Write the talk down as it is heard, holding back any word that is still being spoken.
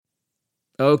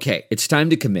Okay, it's time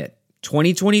to commit.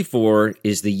 2024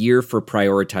 is the year for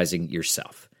prioritizing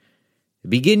yourself.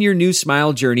 Begin your new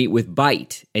smile journey with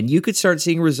Byte, and you could start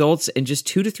seeing results in just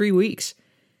 2 to 3 weeks.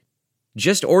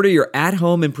 Just order your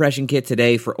at-home impression kit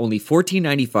today for only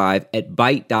 $14.95 at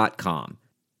Byte.com.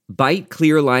 Byte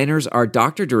clear liners are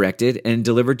doctor-directed and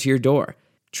delivered to your door.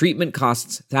 Treatment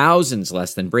costs thousands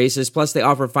less than braces, plus they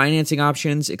offer financing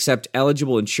options, accept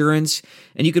eligible insurance,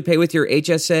 and you could pay with your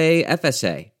HSA,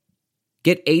 FSA.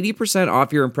 Get 80%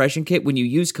 off your impression kit when you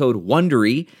use code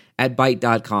WONDERY at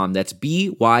Byte.com. That's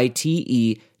BYTE.com.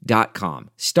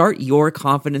 Start your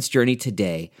confidence journey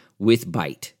today with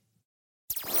Byte.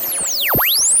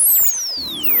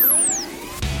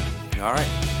 All right,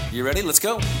 you ready? Let's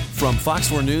go. From Fox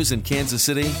 4 News in Kansas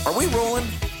City. Are we rolling?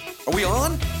 Are we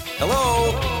on?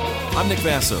 Hello? I'm Nick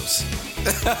Vassos.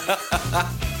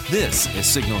 This is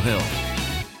Signal Hill.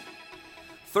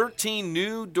 13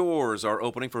 new doors are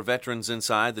opening for veterans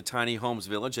inside the Tiny Homes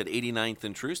Village at 89th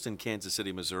and Troost in Kansas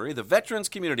City, Missouri. The Veterans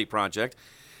Community Project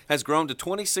has grown to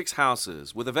 26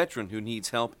 houses with a veteran who needs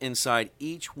help inside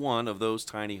each one of those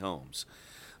tiny homes.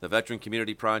 The Veteran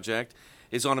Community Project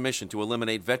is on a mission to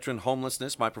eliminate veteran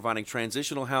homelessness by providing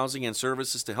transitional housing and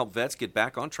services to help vets get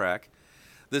back on track.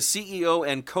 The CEO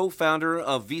and co-founder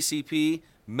of VCP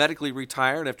medically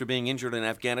retired after being injured in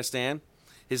Afghanistan.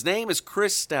 His name is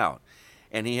Chris Stout,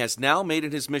 and he has now made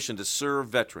it his mission to serve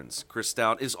veterans. Chris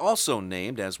Stout is also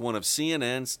named as one of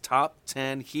CNN's top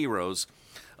 10 heroes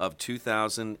of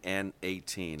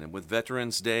 2018. And with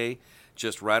Veterans Day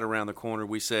just right around the corner,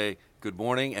 we say good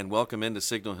morning and welcome into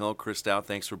Signal Hill. Chris Stout,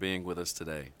 thanks for being with us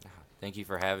today. Thank you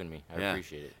for having me. I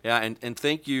appreciate it. Yeah, and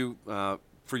thank you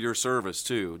for your service,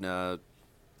 too,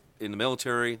 in the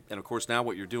military, and, of course, now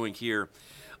what you're doing here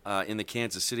in the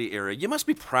Kansas City area. You must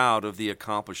be proud of the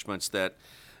accomplishments that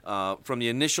from the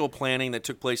initial planning that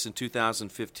took place in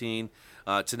 2015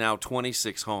 to now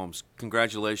 26 homes.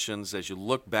 Congratulations. As you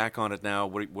look back on it now,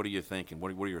 what are you thinking?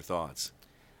 What are your thoughts?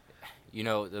 You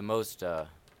know, the most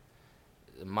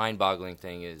mind-boggling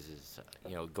thing is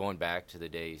going back to the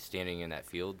day standing in that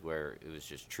field where it was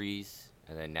just trees,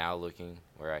 and then now looking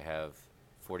where I have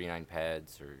 49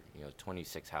 pads or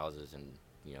 26 houses and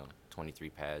 23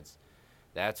 pads.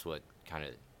 That's what kind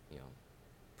of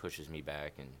pushes me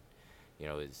back and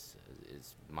is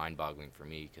mind-boggling for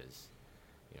me because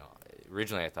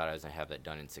originally I thought I was gonna have that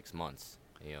done in 6 months,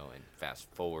 and fast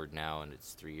forward now and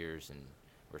it's 3 years and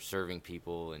we're serving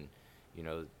people and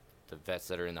the vets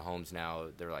that are in the homes now,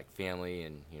 they're like family,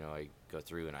 and I go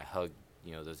through and I hug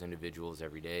those individuals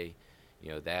every day.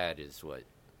 That is what,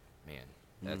 man,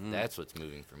 that's what's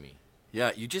moving for me.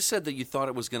 Yeah, you just said that you thought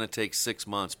it was going to take 6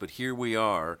 months, but here we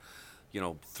are,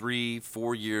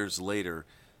 3-4 years later.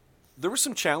 There were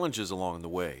some challenges along the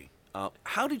way.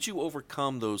 How did you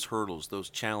overcome those hurdles, those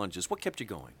challenges? What kept you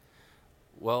going?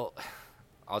 Well,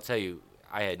 I'll tell you,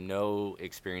 I had no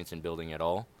experience in building at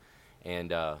all,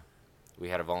 and we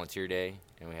had a volunteer day,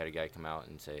 and we had a guy come out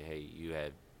and say, hey, you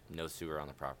had no sewer on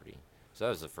the property. So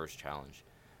that was the first challenge.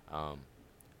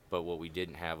 But what we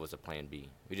didn't have was a plan B.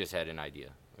 We just had an idea.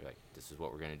 We're like, this is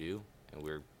what we're going to do, and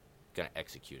we're going to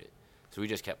execute it. So we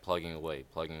just kept plugging away.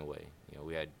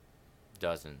 We had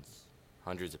dozens,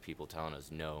 hundreds of people telling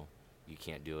us, no, you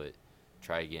can't do it.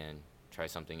 Try again. Try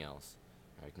something else.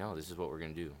 We're like, no, this is what we're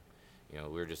going to do. We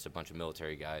were just a bunch of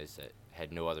military guys that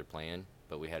had no other plan,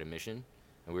 but we had a mission,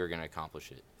 and we were going to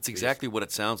accomplish it. It's exactly what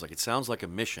it sounds like. It sounds like a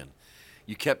mission.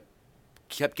 You kept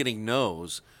getting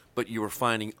no's, but you were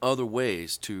finding other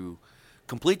ways to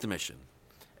complete the mission.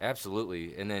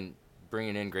 Absolutely. And then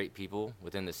bringing in great people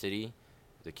within the city,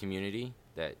 the community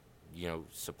that,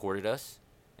 supported us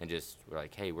and just were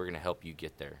like, hey, we're going to help you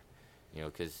get there,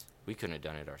 because we couldn't have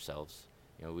done it ourselves.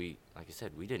 Like I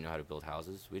said, we didn't know how to build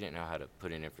houses. We didn't know how to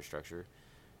put in infrastructure.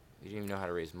 We didn't even know how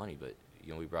to raise money, but,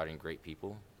 we brought in great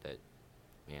people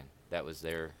that was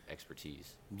their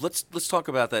expertise. Let's talk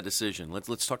about that decision.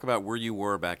 Let's talk about where you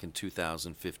were back in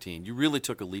 2015. You really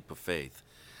took a leap of faith.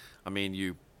 I mean,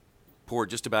 you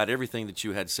poured just about everything that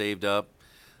you had saved up.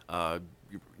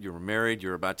 You were married.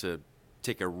 You're about to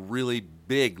take a really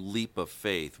big leap of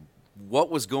faith.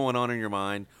 What was going on in your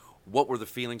mind? What were the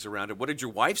feelings around it? What did your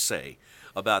wife say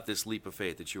about this leap of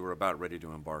faith that you were about ready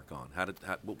to embark on?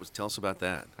 Tell us about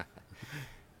that.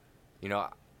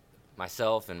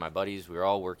 Myself and my buddies, we were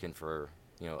all working for,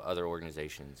 other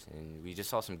organizations, and we just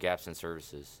saw some gaps in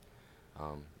services.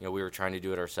 We were trying to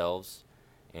do it ourselves,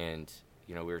 and,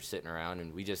 we were sitting around,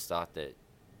 and we just thought that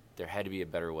there had to be a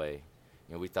better way.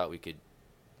 We thought we could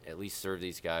at least serve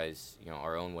these guys,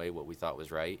 our own way, what we thought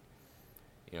was right.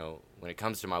 When it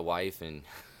comes to my wife and,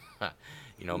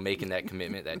 making that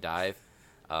commitment, that dive,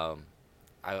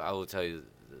 I will tell you,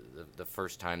 the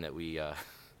first time that we,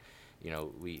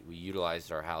 we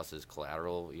utilized our house as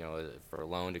collateral, for a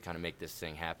loan to kind of make this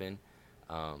thing happen.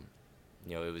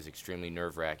 It was extremely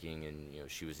nerve-wracking, and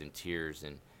she was in tears,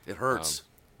 and It hurts.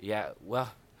 yeah.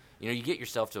 Well, you get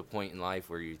yourself to a point in life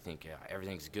where you think, yeah,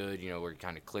 everything's good, we're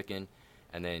kind of clicking,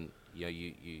 and then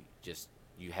you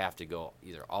have to go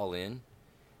either all in,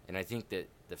 and I think that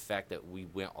the fact that we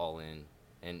went all in,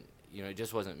 and it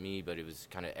just wasn't me, but it was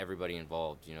kind of everybody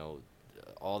involved.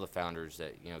 All the founders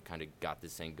that kind of got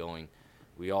this thing going,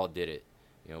 we all did it.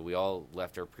 We all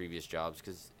left our previous jobs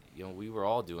because we were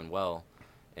all doing well,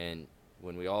 and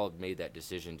when we all made that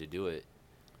decision to do it,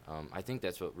 I think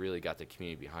that's what really got the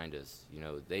community behind us.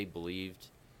 They believed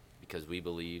because we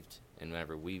believed, and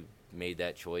whenever we made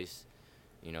that choice,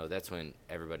 that's when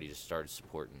everybody just started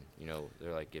supporting.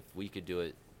 They're like, if we could do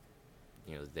it,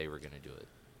 they were going to do it.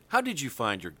 How did you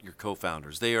find your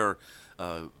co-founders? They are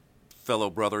fellow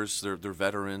brothers. They're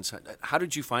veterans. How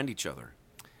did you find each other?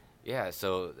 Yeah,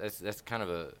 so that's kind of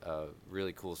a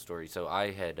really cool story. So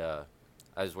I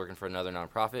was working for another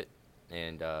nonprofit,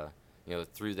 and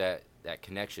through that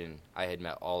connection, I had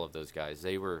met all of those guys.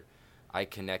 I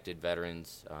connected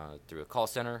veterans through a call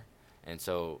center, and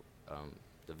so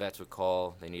the vets would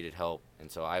call, they needed help, and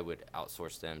so I would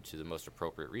outsource them to the most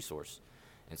appropriate resource.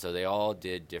 And so they all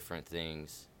did different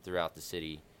things throughout the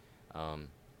city.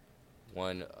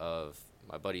 One of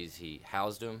my buddies, he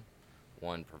housed them.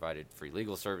 One provided free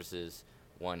legal services.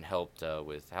 One helped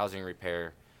with housing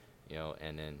repair,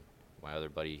 and then my other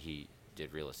buddy, he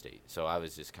did real estate. So I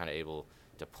was just kind of able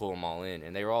to pull them all in,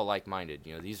 and they were all like-minded.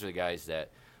 These are the guys that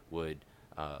would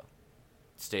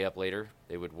stay up later.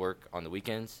 They would work on the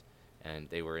weekends, and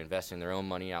they were investing their own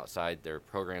money outside their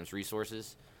program's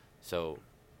resources. So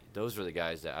those were the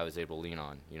guys that I was able to lean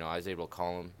on. I was able to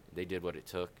call them. They did what it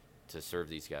took to serve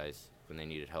these guys when they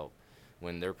needed help.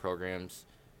 When their programs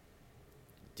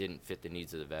didn't fit the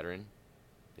needs of the veteran,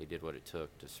 they did what it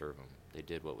took to serve them. They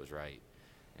did what was right.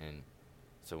 And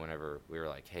so whenever we were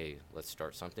like, hey, let's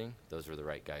start something, those were the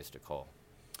right guys to call.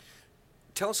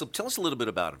 Tell us a little bit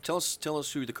about them. Tell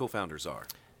us who the co-founders are.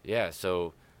 Yeah,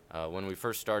 so when we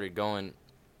first started going,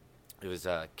 it was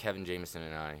Kevin Jameson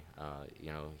and I.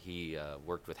 He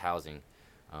worked with housing.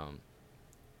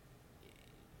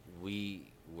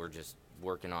 We were just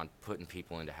working on putting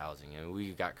people into housing, and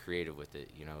we got creative with it.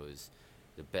 It was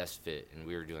the best fit, and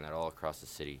we were doing that all across the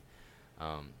city.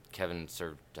 Kevin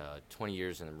served 20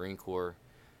 years in the Marine Corps,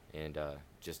 and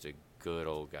just a good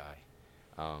old guy.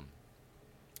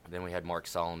 Then we had Mark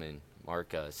Solomon.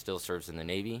 Mark still serves in the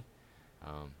Navy.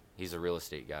 He's a real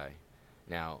estate guy.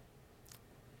 Now,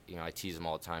 I tease him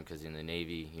all the time because in the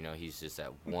Navy, he's just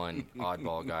that one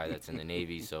oddball guy that's in the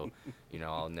Navy. So,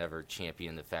 I'll never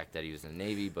champion the fact that he was in the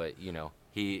Navy, but,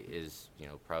 he is,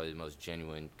 probably the most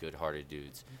genuine, good-hearted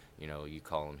dudes. You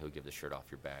call him, he'll give the shirt off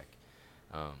your back.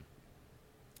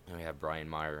 And we have Brian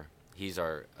Meyer. He's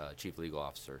our chief legal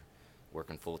officer,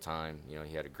 working full-time.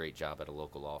 He had a great job at a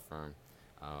local law firm.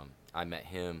 I met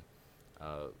him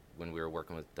when we were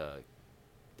working with the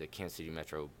Kansas City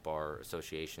Metro Bar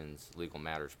Association's Legal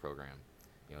Matters program.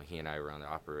 He and I were on the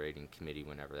operating committee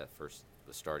whenever that first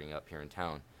was starting up here in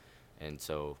town. And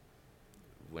so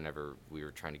whenever we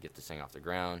were trying to get this thing off the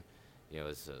ground,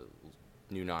 as a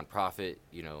new nonprofit,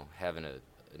 having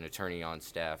an attorney on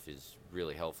staff is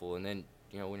really helpful. And then,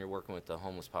 when you're working with the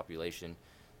homeless population,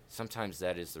 sometimes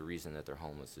that is the reason that they're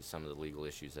homeless, is some of the legal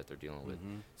issues that they're dealing with.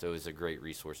 Mm-hmm. So it was a great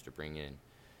resource to bring in.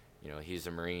 He's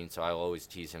a Marine, so I'll always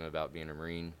tease him about being a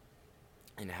Marine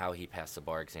and how he passed the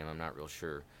bar exam. I'm not real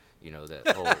sure,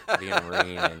 that whole being a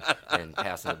Marine and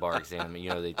passing the bar exam,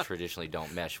 they traditionally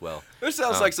don't mesh well. There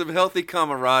sounds like some healthy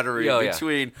camaraderie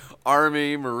between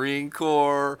Army, Marine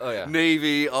Corps,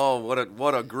 Navy. Oh,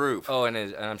 what a group. Oh, and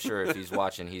I'm sure if he's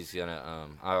watching, he's going to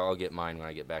I'll get mine when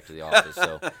I get back to the office.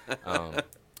 So, and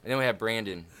then we have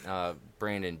Brandon.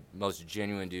 Brandon, most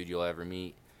genuine dude you'll ever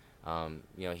meet.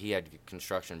 He had a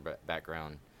construction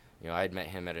background. I had met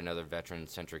him at another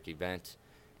veteran-centric event,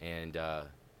 and,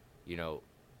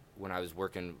 when I was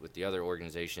working with the other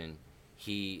organization,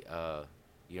 we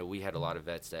had a lot of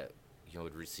vets that,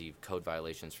 would receive code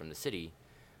violations from the city.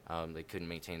 They couldn't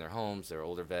maintain their homes. They're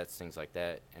older vets, things like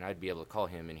that, and I'd be able to call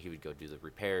him, and he would go do the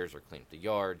repairs or clean up the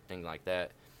yard, things like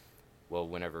that. Well,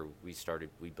 whenever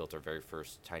we built our very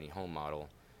first tiny home model,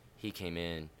 he came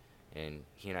in, and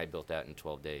he and I built that in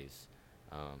 12 days.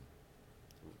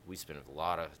 We spent a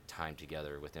lot of time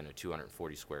together within a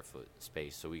 240 square foot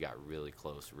space, so we got really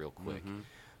close real quick. Mm-hmm.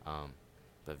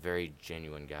 But very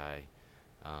genuine guy.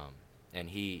 And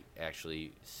he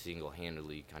actually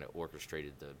single-handedly kind of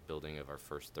orchestrated the building of our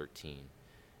first 13.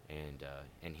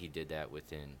 and he did that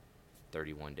within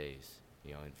 31 days.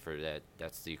 And for that,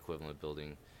 that's the equivalent of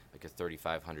building like a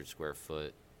 3,500 square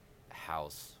foot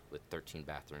house with 13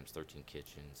 bathrooms, 13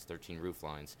 kitchens, 13 roof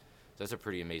lines. So that's a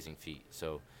pretty amazing feat.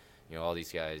 So, all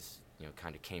these guys,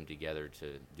 kind of came together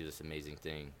to do this amazing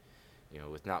thing,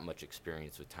 with not much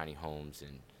experience with tiny homes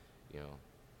and,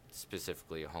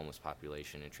 specifically a homeless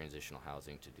population and transitional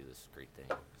housing to do this great thing.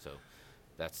 So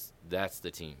that's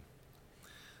the team.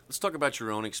 Let's talk about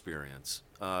your own experience.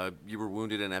 You were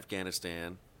wounded in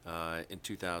Afghanistan in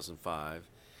 2005,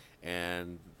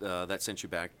 and that sent you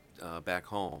back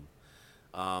home.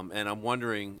 And I'm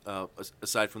wondering,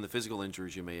 aside from the physical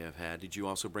injuries you may have had, did you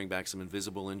also bring back some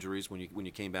invisible injuries when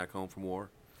you came back home from war?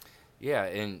 Yeah,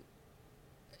 and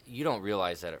you don't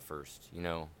realize that at first.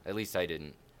 At least I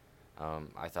didn't.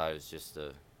 I thought it was just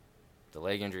the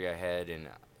leg injury I had, and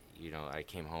I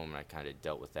came home and I kind of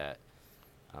dealt with that.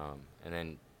 And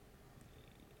then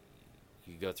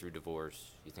you go through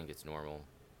divorce, you think it's normal,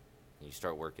 and you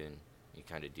start working, you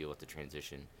kind of deal with the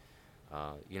transition.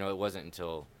 It wasn't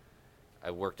until I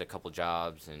worked a couple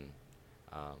jobs and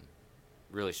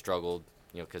really struggled,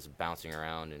 because of bouncing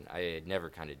around, and I had never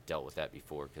kind of dealt with that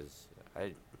before because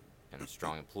I'm a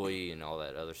strong employee and all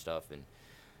that other stuff. And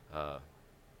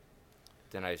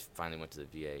then I finally went to the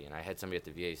VA, and I had somebody at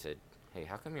the VA said, "Hey,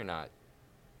 how come you're not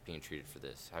being treated for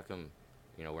this? How come,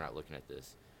 we're not looking at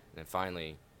this?" And then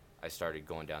finally, I started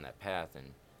going down that path,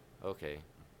 and okay,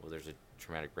 well, there's a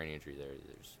traumatic brain injury there.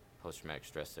 There's post-traumatic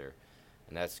stress there.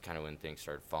 And that's kind of when things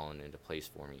started falling into place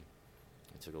for me.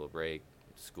 I took a little break,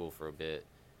 school for a bit,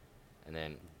 and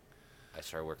then I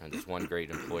started working with this one great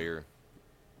employer,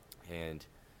 and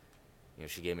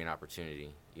she gave me an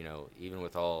opportunity. Even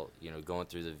with all going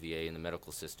through the VA and the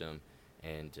medical system,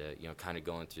 and kind of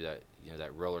going through that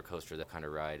that roller coaster, that kind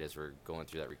of ride as we're going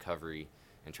through that recovery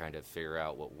and trying to figure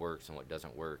out what works and what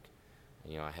doesn't work.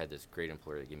 I had this great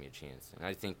employer that gave me a chance, and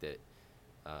I think that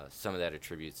some of that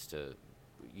attributes to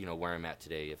where I'm at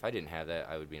today. If I didn't have that,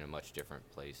 I would be in a much different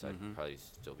place. Mm-hmm. I'd probably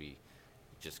still be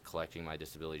just collecting my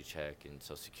disability check and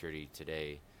Social Security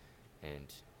today.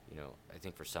 And, I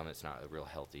think for some it's not a real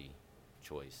healthy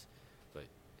choice. But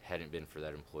hadn't been for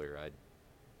that employer,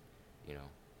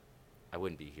 I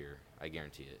wouldn't be here. I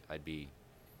guarantee it. I'd be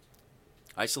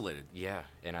isolated. Yeah,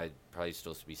 and I'd probably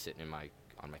still be sitting on my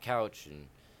couch and,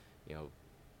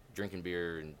 drinking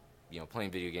beer and,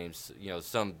 playing video games,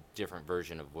 some different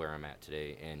version of where I'm at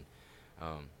today. And,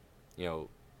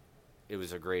 it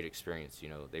was a great experience.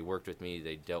 They worked with me,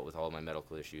 they dealt with all my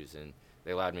medical issues, and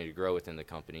they allowed me to grow within the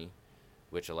company,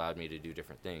 which allowed me to do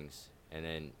different things. And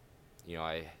then,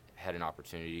 I had an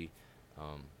opportunity.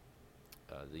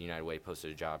 The United Way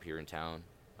posted a job here in town,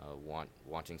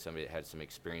 wanting somebody that had some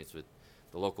experience with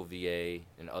the local VA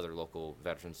and other local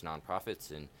veterans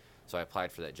nonprofits. And so I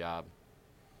applied for that job.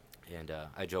 And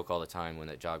I joke all the time when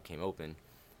that job came open,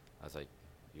 I was like,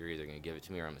 you're either going to give it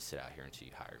to me or I'm going to sit out here until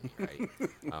you hire me, right?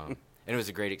 And it was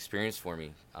a great experience for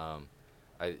me.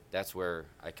 That's where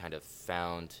I kind of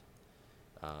found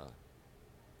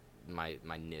my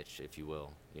niche, if you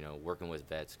will. Working with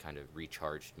vets kind of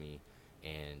recharged me,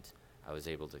 and I was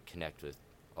able to connect with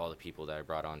all the people that I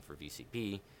brought on for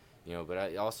VCP, but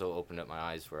I also opened up my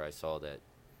eyes where I saw that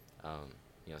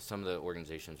some of the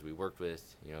organizations we worked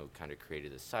with, kind of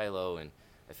created this silo, and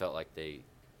I felt like they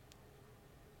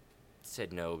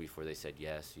said no before they said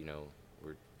yes,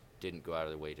 or didn't go out of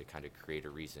their way to kind of create a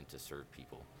reason to serve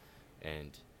people.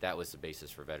 And that was the basis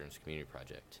for Veterans Community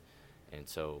Project. And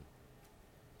so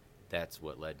that's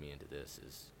what led me into this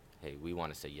is, hey, we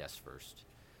want to say yes first.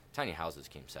 Tiny houses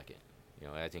came second.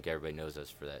 I think everybody knows us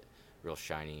for that real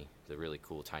shiny, the really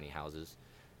cool tiny houses,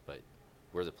 but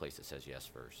we're the place that says yes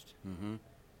first. Mm-hmm.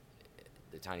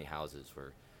 The tiny houses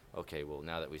were, okay, well,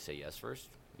 now that we say yes first,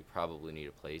 we probably need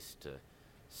a place to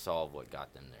solve what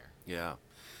got them there. Yeah.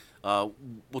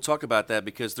 We'll talk about that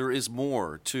because there is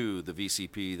more to the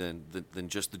VCP than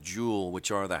just the jewel,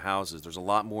 which are the houses. There's a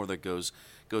lot more that goes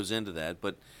into that.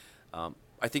 But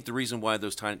I think the reason why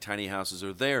those tiny houses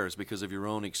are there is because of your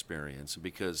own experience,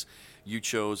 because you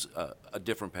chose a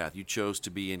different path. You chose to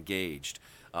be engaged,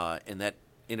 and that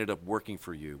ended up working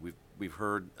for you. We've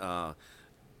heard the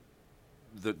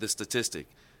statistic.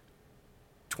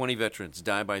 20 veterans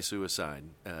die by suicide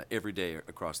every day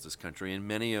across this country, and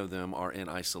many of them are in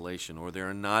isolation or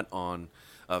they're not on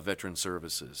veteran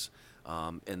services.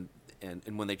 And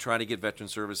when they try to get veteran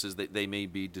services, they may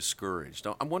be discouraged.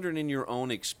 I'm wondering, in your own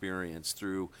experience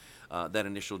through that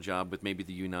initial job with maybe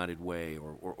the United Way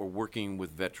or working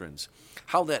with veterans,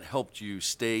 how that helped you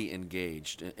stay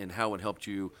engaged and how it helped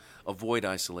you avoid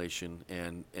isolation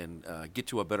and get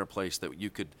to a better place that you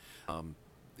could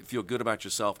feel good about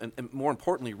yourself, and more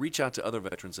importantly, reach out to other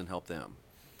veterans and help them?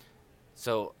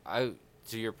 So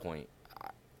to your point,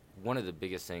 one of the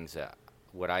biggest things that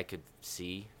what I could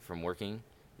see from working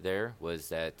there was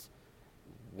that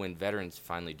when veterans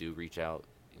finally do reach out,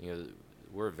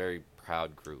 we're a very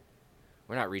proud group.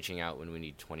 We're not reaching out when we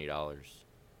need $20.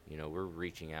 We're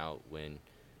reaching out when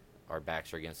our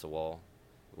backs are against the wall,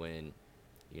 when,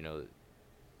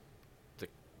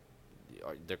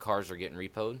 their cars are getting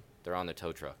repoed, they're on the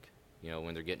tow truck.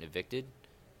 When they're getting evicted,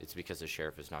 it's because the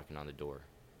sheriff is knocking on the door,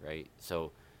 right?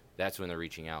 So that's when they're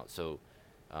reaching out. So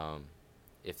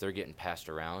if they're getting passed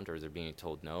around or they're being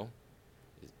told no,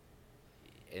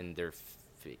 and they're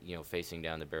facing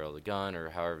down the barrel of the gun or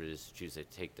however it is to choose to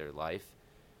take their life,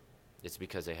 it's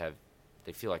because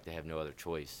they feel like they have no other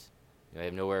choice. They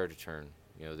have nowhere to turn.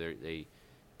 They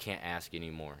can't ask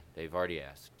anymore. They've already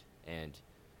asked, and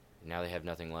now they have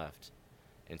nothing left.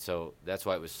 And so that's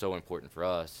why it was so important for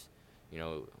us.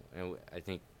 And I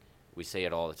think we say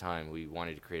it all the time. We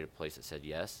wanted to create a place that said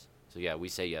yes. So yeah, we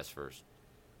say yes first.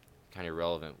 Kind of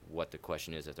irrelevant what the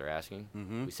question is that they're asking.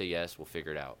 Mm-hmm. We say yes, we'll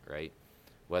figure it out, right?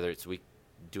 Whether it's we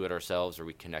do it ourselves or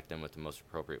we connect them with the most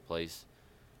appropriate place.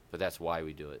 But that's why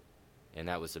we do it. And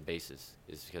that was the basis,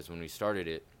 is because when we started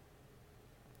it,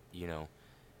 you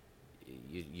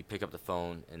pick up the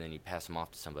phone and then you pass them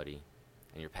off to somebody,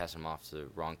 and you're passing them off to the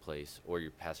wrong place, or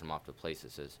you're passing them off to a place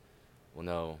that says, well,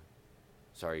 no,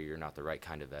 sorry, you're not the right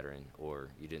kind of veteran, or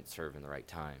you didn't serve in the right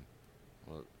time.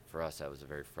 Well, for us, that was a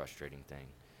very frustrating thing.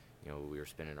 We were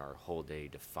spending our whole day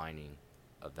defining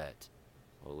a vet.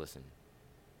 Well, listen,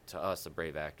 to us, the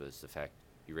BRAVE Act was the fact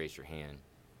you raised your hand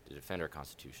to defend our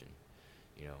Constitution.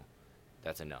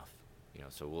 That's enough.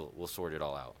 So we'll sort it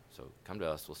all out. So come to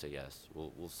us, we'll say yes.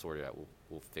 We'll sort it out.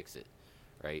 We'll fix it,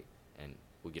 right? And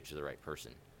we'll get you the right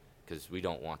person, because we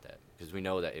don't want that. Because we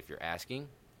know that if you're asking,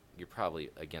 you're probably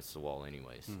against the wall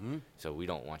anyways. Mm-hmm. So we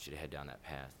don't want you to head down that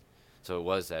path. So it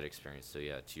was that experience. So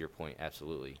yeah, to your point,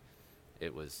 absolutely,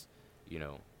 it was.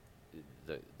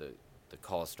 The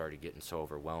calls started getting so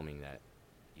overwhelming that,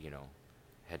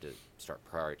 had to start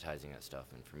prioritizing that stuff.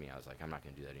 And for me, I was like, I'm not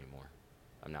going to do that anymore.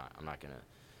 I'm not going to.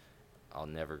 I'll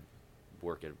never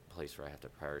work at a place where I have to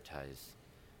prioritize,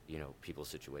 people's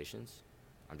situations.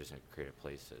 I'm just going to create a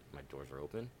place that my doors are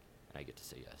open and I get to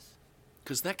say yes.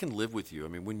 Because that can live with you. I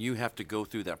mean, when you have to go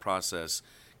through that process,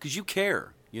 because you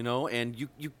care, and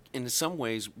you in some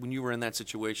ways, when you were in that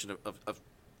situation of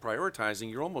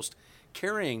prioritizing, you're almost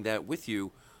carrying that with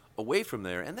you away from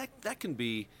there. And that can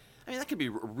be, that can be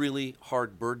a really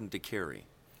hard burden to carry.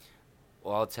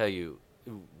 Well, I'll tell you,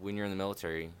 when you're in the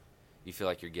military, you feel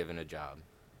like you're given a job.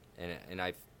 And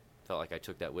I felt like I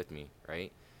took that with me,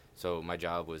 right? So my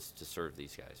job was to serve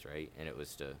these guys, right? And it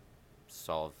was to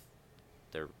solve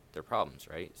their problems,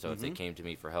 right? So if they came to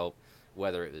me for help,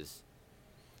 whether it was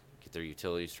get their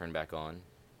utilities turned back on,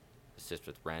 assist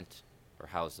with rent, or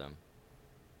house them,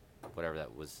 whatever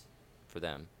that was for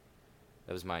them,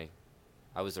 I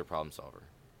was their problem solver.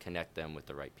 Connect them with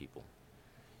the right people.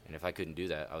 And if I couldn't do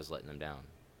that, I was letting them down.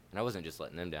 And I wasn't just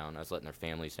letting them down, I was letting their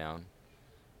families down.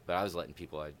 But I was letting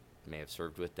people I may have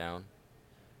served with down.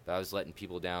 But I was letting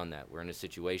people down that were in a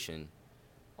situation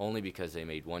only because they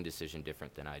made one decision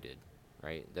different than I did,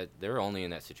 right? That they're only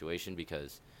in that situation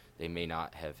because they may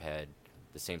not have had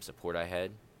the same support I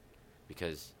had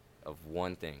because of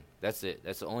one thing. That's it.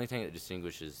 That's the only thing that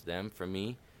distinguishes them from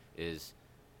me, is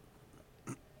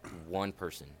one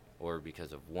person, or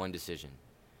because of one decision.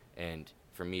 And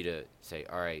for me to say,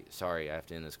 all right, sorry, I have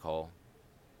to end this call,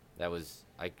 that was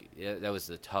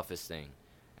the toughest thing.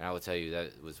 And I will tell you,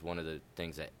 that was one of the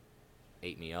things that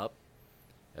ate me up.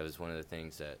 That was one of the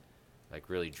things that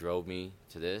really drove me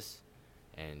to this.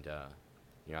 And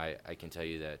I can tell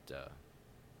you that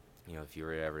if you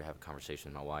were to ever have a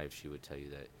conversation with my wife, she would tell you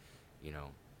that it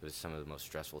was some of the most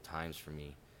stressful times for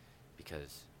me,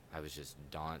 because I was just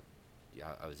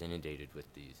I was inundated with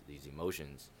these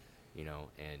emotions,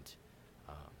 and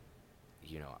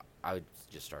I would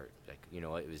just start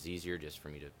it was easier just for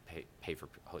me to pay for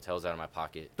hotels out of my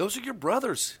pocket. Those are your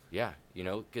brothers. Yeah,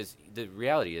 because the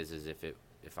reality is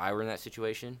if I were in that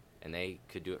situation and they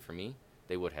could do it for me,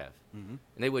 they would have. Mm-hmm.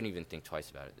 And they wouldn't even think twice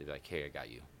about it. They'd be like, hey, I got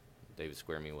you. They would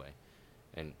square me away,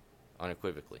 and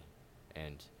unequivocally.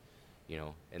 And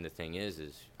and the thing is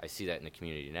I see that in the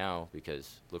community now,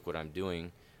 because look what I'm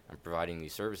doing. I'm providing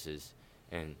these services,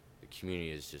 and the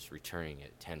community is just returning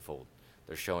it tenfold.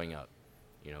 They're showing up.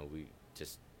 We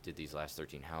just did these last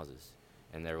 13 houses,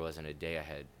 and there wasn't a day I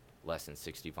had less than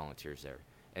 60 volunteers there.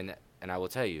 And I will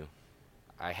tell you,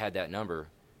 I had that number,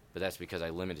 but that's because I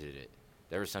limited it.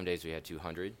 There were some days we had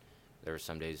 200. There were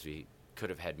some days we could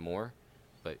have had more,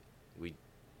 but we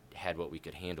had what we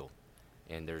could handle.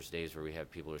 And there's days where we have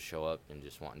people to show up and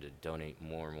just wanting to donate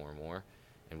more and more and more,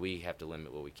 and we have to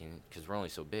limit what we can because we're only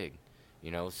so big,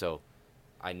 So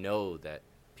I know that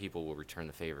people will return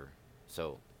the favor.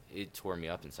 So it tore me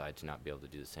up inside to not be able to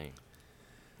do the same.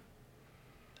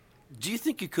 Do you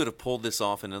think you could have pulled this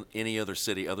off in any other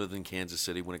city other than Kansas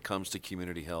City when it comes to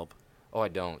community help? Oh, I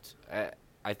don't.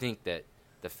 I think that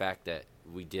the fact that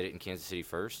we did it in Kansas City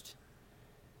first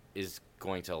is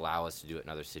going to allow us to do it in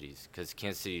other cities, because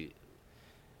Kansas City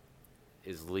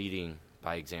is leading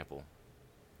by example.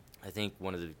 I think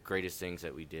one of the greatest things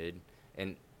that we did,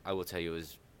 and I will tell you, it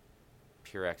was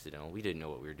pure accidental. We didn't know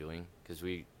what we were doing because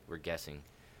we were guessing,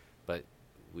 but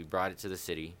we brought it to the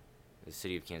city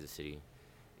of Kansas City,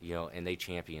 and they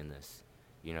championed this,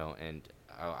 and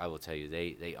I will tell you,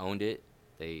 they owned it.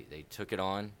 They took it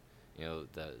on,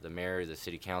 the mayor, the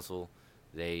city council,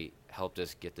 they helped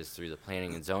us get this through the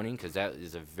planning and zoning, because that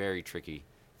is a very tricky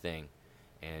thing,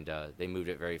 and they moved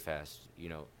it very fast.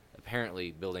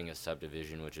 Apparently building a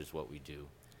subdivision, which is what we do,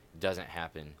 doesn't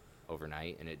happen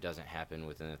overnight, and it doesn't happen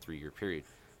within a 3-year period.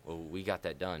 Well, we got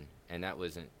that done, and that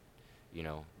wasn't,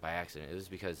 by accident. It was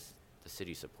because the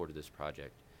city supported this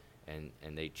project, and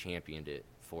they championed it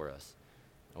for us.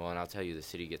 Well, and I'll tell you, the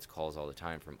city gets calls all the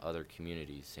time from other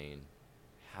communities saying,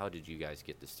 how did you guys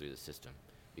get this through the system?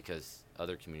 Because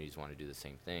other communities want to do the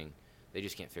same thing. They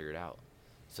just can't figure it out.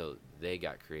 So they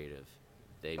got creative.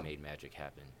 They made magic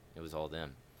happen. It was all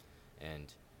them.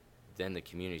 And then the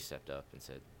community stepped up and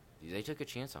said, they took a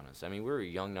chance on us. I mean, we're a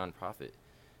young nonprofit.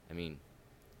 I mean,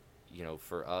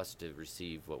 for us to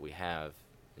receive what we have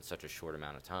in such a short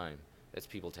amount of time, that's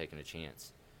people taking a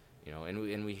chance.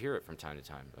 And we hear it from time to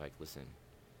time. Like, listen,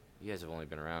 you guys have only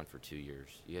been around for 2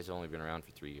 years. You guys have only been around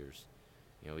for 3 years.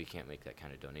 We can't make that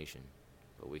kind of donation.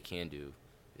 What we can do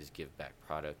is give back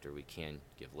product, or we can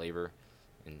give labor.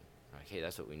 And, like, hey,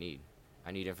 that's what we need.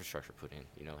 I need infrastructure put in.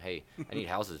 Hey, I need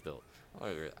houses built.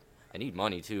 I need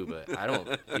money too, but I don't,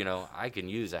 I can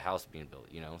use a house being built,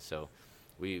 So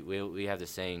we have the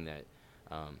saying that,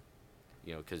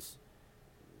 because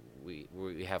we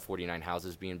have 49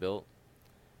 houses being built.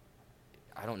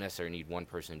 I don't necessarily need one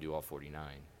person to do all 49.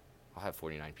 I'll have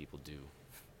 49 people do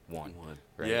one.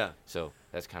 Right? Yeah. So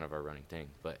that's kind of our running thing.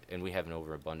 And we have an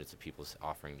overabundance of people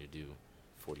offering to do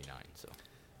 49. So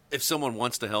if someone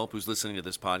wants to help, who's listening to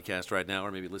this podcast right now,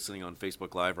 or maybe listening on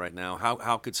Facebook Live right now,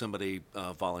 how could somebody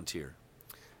volunteer?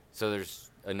 So there's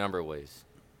a number of ways.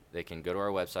 They can go to our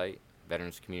website,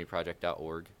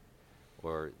 veteranscommunityproject.org,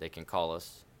 or they can call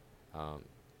us,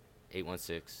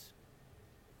 816,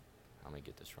 I'm going to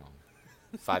get this wrong,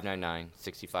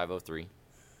 599-6503,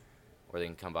 or they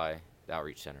can come by the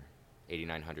Outreach Center,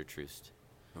 8900 Troost.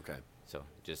 Okay. So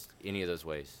just any of those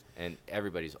ways. And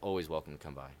everybody's always welcome to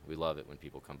come by. We love it when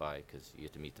people come by because you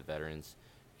get to meet the veterans,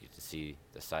 you get to see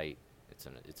the site. It's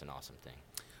an awesome thing.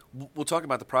 We'll talk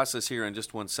about the process here in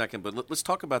just one second, but let's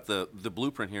talk about the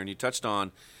blueprint here. And you touched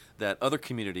on that other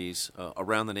communities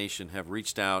around the nation have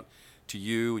reached out to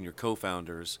you and your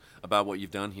co-founders about what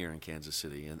you've done here in Kansas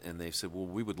City. And they've said, well,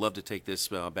 we would love to take this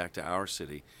back to our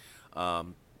city.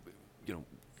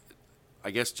 I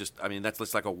guess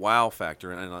that's like a wow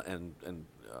factor and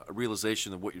a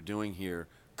realization that what you're doing here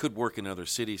could work in other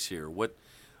cities here. What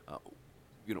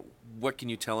can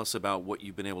you tell us about what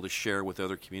you've been able to share with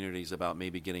other communities about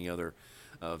maybe getting other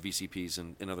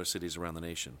VCPs in other cities around the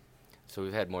nation? So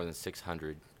we've had more than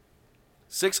 600.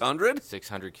 600?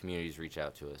 600 communities reach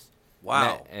out to us.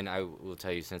 Wow. And I will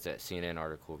tell you, since that CNN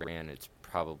article ran, it's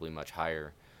probably much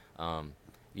higher. And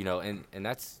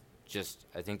that's just,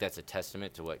 I think that's a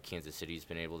testament to what Kansas City's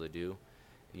been able to do.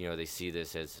 They see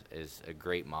this as a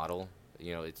great model.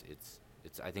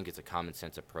 I think it's a common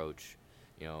sense approach,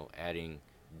 adding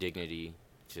dignity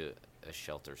to a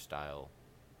shelter style,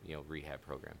 rehab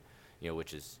program,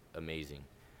 which is amazing.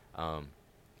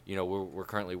 We're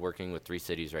currently working with 3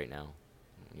 cities right now.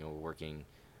 We're working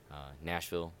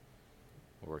Nashville,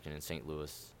 we're working in St.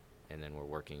 Louis, and then we're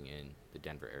working in the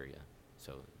Denver area.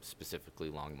 So specifically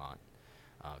Longmont,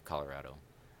 Colorado.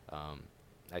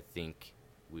 I think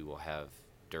we will have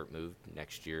dirt moved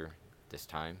next year this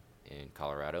time in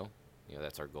Colorado.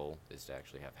 That's our goal, is to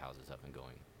actually have houses up and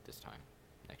going this time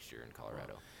next year in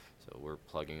Colorado. So we're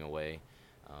plugging away.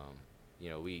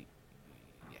 We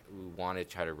want to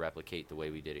try to replicate the way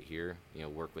we did it here,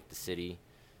 work with the city,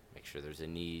 make sure there's a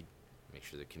need, make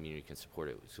sure the community can support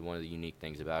it. So one of the unique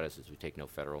things about us is we take no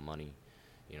federal money,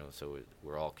 so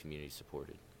we're all community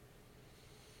supported.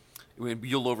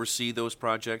 You'll oversee those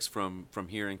projects from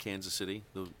here in Kansas City,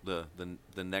 the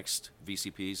next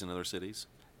VCPs in other cities?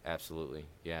 Absolutely,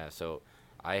 yeah. So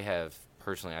I've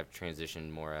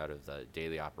transitioned more out of the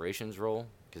daily operations role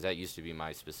because that used to be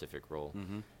my specific role,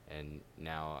 and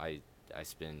now I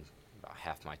spend about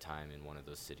half my time in one of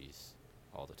those cities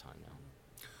all the time now.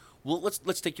 Well,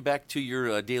 let's take you back to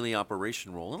your daily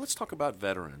operation role, and let's talk about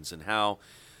veterans and how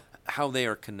they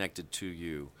are connected to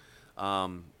you.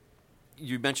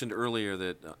 You mentioned earlier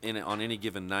that on any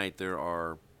given night there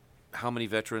are how many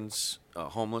veterans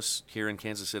homeless here in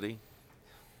Kansas City?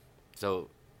 So,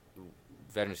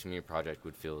 Veterans Community Project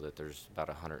would feel that there's about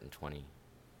 120,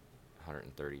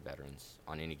 130 veterans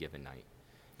on any given night.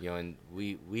 And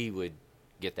we would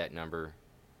get that number,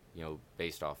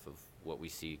 based off of what we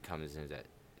see comes in that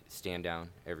stand down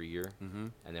every year,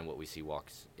 and then what we see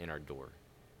walks in our door.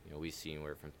 We see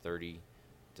anywhere from 30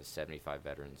 to 75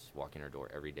 veterans walk in our door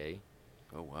every day.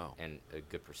 Oh, wow. And a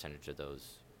good percentage of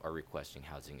those are requesting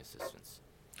housing assistance.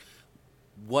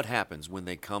 What happens when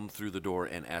they come through the door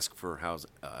and ask for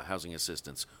housing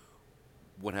assistance?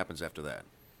 What happens after that?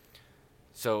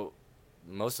 So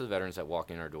most of the veterans that walk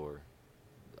in our door,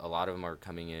 a lot of them are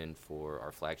coming in for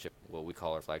our flagship, what we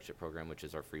call our flagship program, which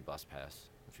is our free bus pass,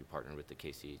 which we partnered with the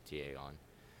KCTA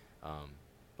on.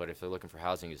 But if they're looking for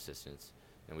housing assistance,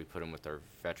 then we put them with our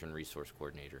veteran resource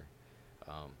coordinator.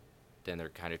 Then they're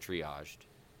kind of triaged.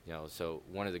 So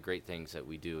one of the great things that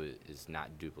we do is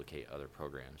not duplicate other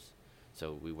programs.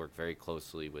 So we work very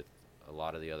closely with a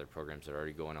lot of the other programs that are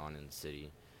already going on in the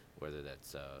city, whether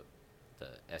that's the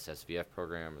SSVF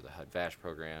program or the HUD-VASH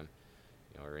program,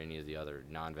 or any of the other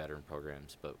non-veteran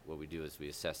programs. But what we do is we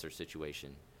assess their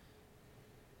situation,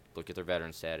 look at their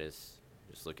veteran status,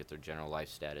 just look at their general life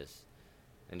status,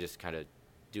 and just kind of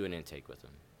do an intake with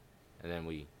them. And then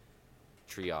we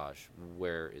triage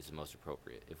where is the most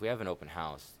appropriate. If we have an open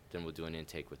house, then we'll do an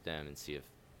intake with them and see if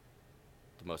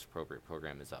the most appropriate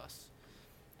program is us.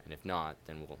 And if not,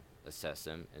 then we'll assess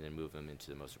them and then move them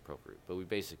into the most appropriate. But we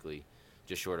basically,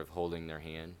 just short of holding their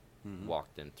hand,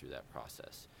 walk them through that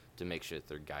process to make sure that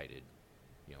they're guided,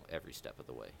 every step of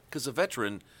the way. Because a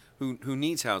veteran who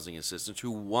needs housing assistance,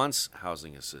 who wants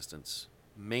housing assistance,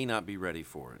 may not be ready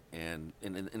for it. And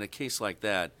in a case like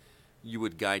that, you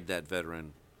would guide that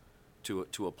veteran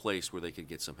to a place where they could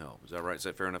get some help. Is that right? Is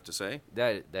that fair enough to say?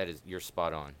 That is, you're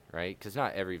spot on, right? Because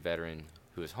not every veteran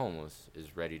who is homeless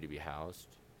is ready to be housed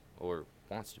or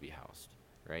wants to be housed,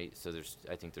 right? So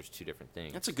I think there's two different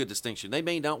things. That's a good distinction. They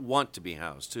may not want to be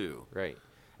housed too. Right.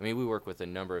 I mean, we work with a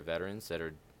number of veterans that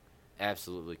are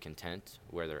absolutely content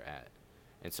where they're at.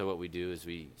 And so what we do is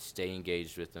we stay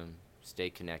engaged with them, stay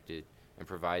connected, and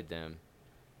provide them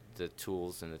the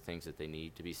tools and the things that they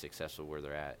need to be successful where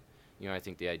they're at. I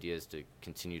think the idea is to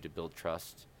continue to build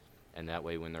trust, and that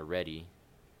way when they're ready,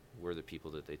 we're the people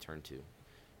that they turn to.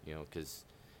 Because,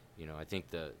 I think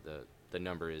the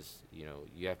number is,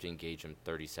 you have to engage them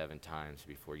 37 times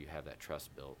before you have that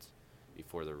trust built,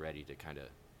 before they're ready to kind of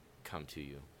come to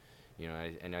you.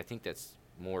 And I think that's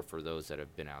more for those that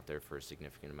have been out there for a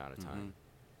significant amount of time.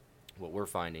 What we're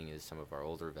finding is some of our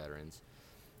older veterans,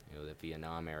 the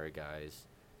Vietnam era guys,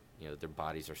 their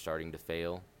bodies are starting to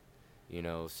fail.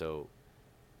 So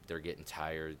they're getting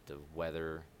tired. The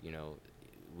weather,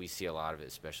 we see a lot of it,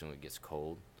 especially when it gets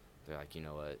cold. They're like,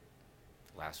 what,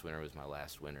 last winter was my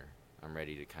last winter. I'm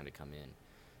ready to kind of come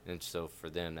in. And so for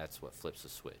them, that's what flips the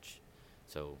switch.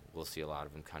 So we'll see a lot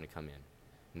of them kind of come in.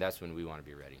 And that's when we want to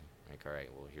be ready. Like, all right,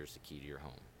 well, here's the key to your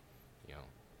home.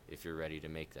 If you're ready to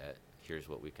make that, here's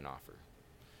what we can offer.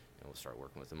 And we'll start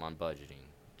working with them on budgeting,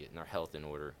 getting their health in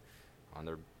order, on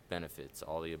their benefits,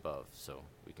 all the above, so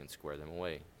we can square them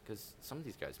away. Because some of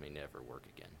these guys may never work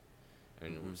again.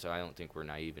 So I don't think we're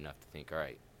naive enough to think, all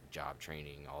right, job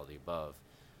training, all the above,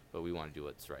 but we want to do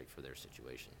what's right for their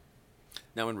situation.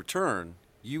 Now, in return,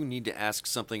 you need to ask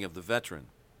something of the veteran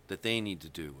that they need to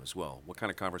do as well. What kind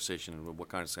of conversation and what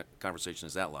kind of conversation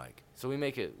is that like? So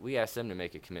we ask them to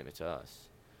make a commitment to us.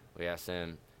 We ask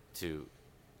them to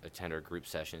attend our group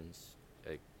sessions,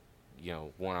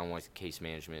 one-on-one case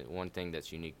management. One thing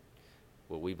that's unique,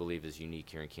 what we believe is unique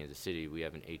here in Kansas City, we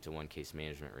have an 8-to-1 case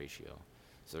management ratio.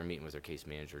 So they're meeting with their case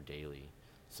manager daily.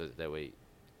 So that way,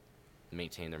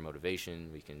 maintain their motivation.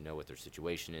 We can know what their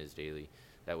situation is daily.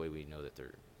 That way we know that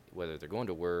whether they're going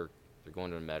to work, they're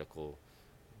going to medical,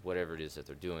 whatever it is that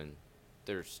they're doing,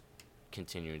 they're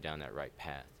continuing down that right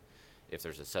path. If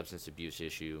there's a substance abuse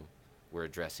issue, we're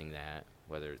addressing that,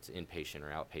 whether it's inpatient or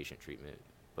outpatient treatment,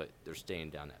 but they're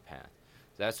staying down that path.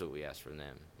 So that's what we ask from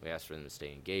them. We ask for them to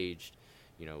stay engaged.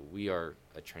 We are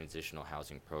a transitional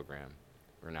housing program.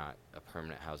 We're not a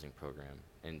permanent housing program.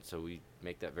 And so we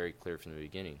make that very clear from the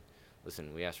beginning.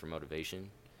 Listen, we ask for motivation,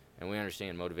 and we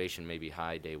understand motivation may be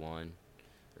high day 1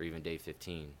 or even day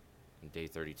 15, and day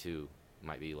 32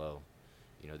 might be low.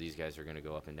 these guys are going to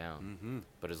go up and down. Mm-hmm.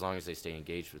 But as long as they stay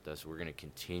engaged with us, we're going to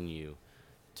continue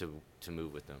to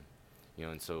move with them.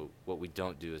 And so what we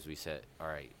don't do is we set, all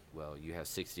right, well, you have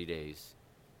 60 days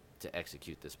to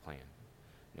execute this plan.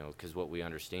 Because what we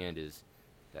understand is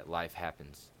that life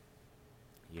happens.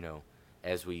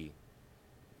 As we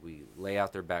lay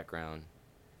out their background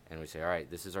and we say, all right,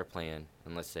 this is our plan,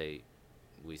 and let's say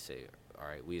we say, all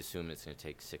right, we assume it's going to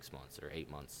take 6 months or 8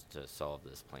 months to solve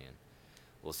this plan.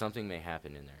 Well, something may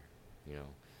happen in there.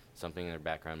 Something in their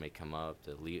background may come up,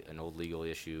 an old legal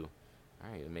issue.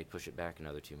 All right, it may push it back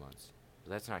another 2 months.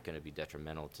 But that's not going to be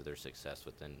detrimental to their success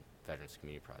within Veterans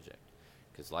Community Project,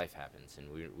 because life happens,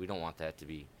 and we don't want that to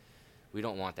be, we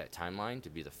don't want that timeline to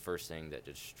be the first thing that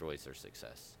destroys their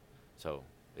success. So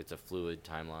it's a fluid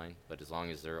timeline, but as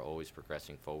long as they're always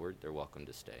progressing forward, they're welcome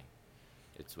to stay.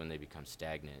 It's when they become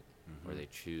stagnant or they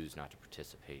choose not to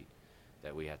participate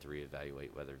that we have to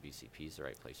reevaluate whether VCP is the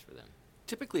right place for them.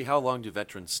 Typically, how long do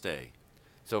veterans stay?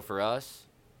 So for us,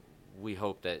 we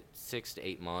hope that 6 to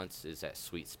 8 months is that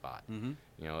sweet spot.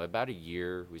 Mm-hmm. About a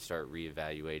year, we start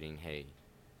reevaluating, hey,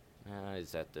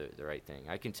 is that the right thing?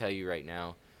 I can tell you right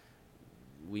now,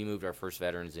 we moved our first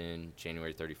veterans in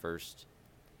January 31st.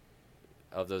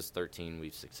 Of those 13,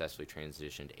 we've successfully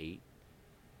transitioned 8.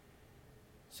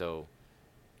 So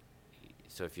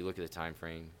if you look at the time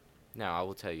frame, now I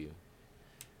will tell you,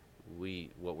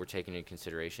 what we're taking into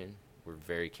consideration, we're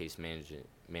very case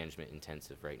management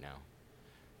intensive right now.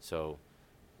 So,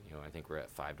 I think we're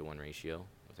at 5-to-1 ratio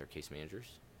with our case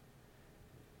managers.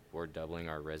 We're doubling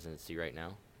our residency right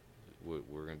now. We're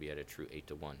going to be at a true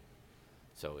 8-to-1.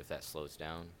 So if that slows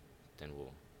down, then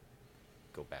we'll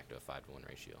go back to a 5-to-1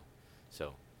 ratio.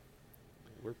 So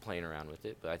we're playing around with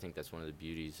it, but I think that's one of the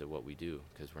beauties of what we do,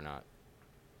 because we're not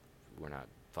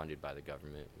funded by the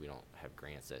government. We don't have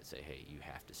grants that say, hey, you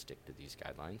have to stick to these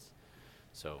guidelines.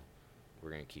 So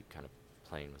we're going to keep kind of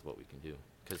playing with what we can do,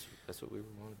 because that's what we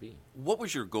want to be. What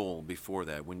was your goal before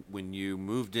that? When you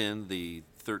moved in the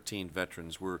 13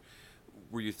 veterans, were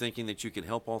you thinking that you could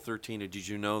help all 13, or did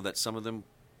you know that some of them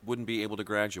wouldn't be able to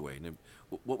graduate? And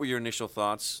what were your initial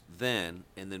thoughts then,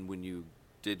 and then when you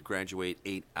did graduate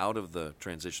 8 out of the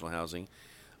transitional housing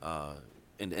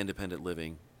and independent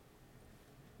living,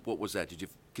 what was that? Did you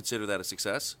consider that a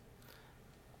success?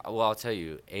 Well, I'll tell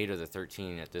you, 8 of the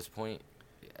 13 at this point,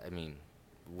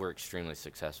 we're extremely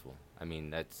successful.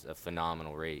 That's a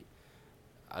phenomenal rate.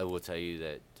 I will tell you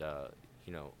that,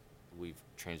 we've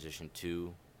transitioned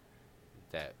 2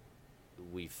 that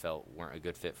we felt weren't a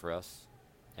good fit for us,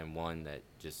 and 1 that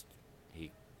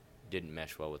he didn't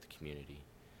mesh well with the community,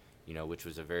 which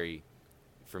was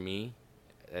for me,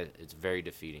 it's very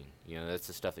defeating. That's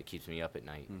the stuff that keeps me up at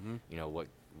night. Mm-hmm.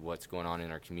 What's going on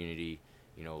in our community,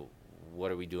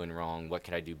 what are we doing wrong, what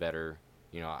can I do better?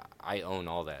 I own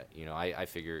all that. I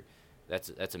figure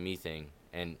that's a me thing,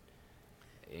 and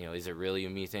is it really a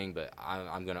me thing? But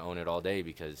I'm going to own it all day,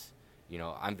 because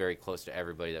I'm very close to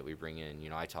everybody that we bring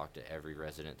in. I talk to every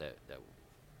resident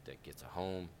that gets a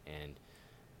home, and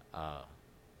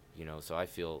so I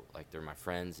feel like they're my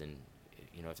friends, and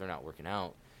if they're not working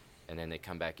out and then they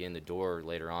come back in the door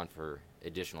later on for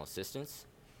additional assistance,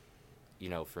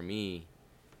 for me,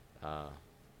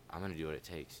 I'm going to do what it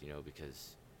takes,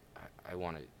 because I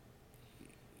want to,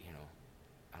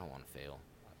 I don't want to fail.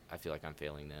 I feel like I'm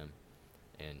failing them,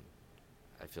 and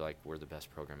I feel like we're the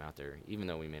best program out there, even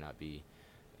though we may not be.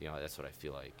 That's what I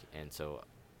feel like. And so,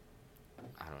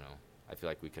 I don't know. I feel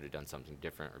like we could have done something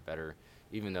different or better,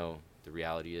 even though the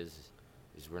reality is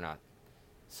we're not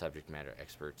subject matter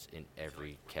experts in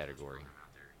every category.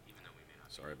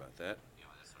 Sorry about that.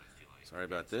 Sorry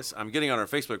about this. I'm getting on our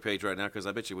Facebook page right now, because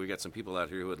I bet you we've got some people out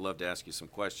here who would love to ask you some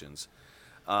questions.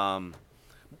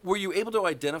 Were you able to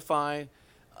identify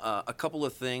a couple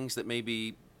of things that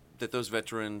maybe that those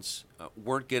veterans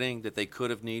weren't getting that they could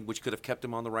have needed, which could have kept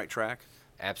them on the right track?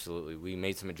 Absolutely. We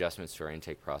made some adjustments to our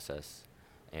intake process,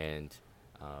 and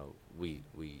we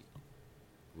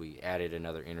added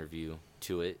another interview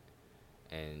to it,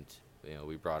 and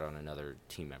we brought on another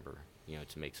team member,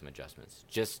 to make some adjustments,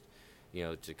 just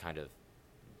to kind of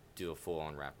do a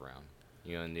full-on wraparound.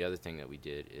 And the other thing that we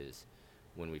did is,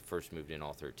 when we first moved in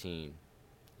all 13,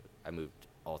 I moved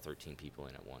all 13 people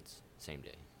in at once, same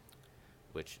day,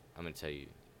 which I'm going to tell you,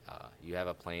 you have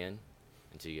a plan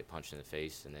until you get punched in the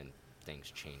face, and then things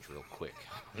change real quick.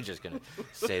 I'm just going to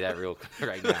say that real quick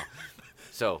right now.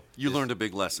 So you learned a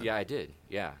big lesson. Yeah, I did.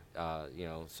 Yeah. With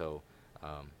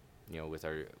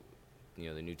our,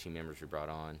 the new team members we brought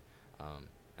on,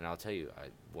 and I'll tell you,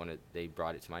 they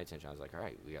brought it to my attention. I was like, all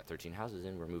right, we got 13 houses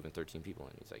in, we're moving 13 people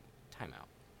in. He's like, time out.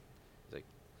 He's like,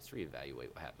 let's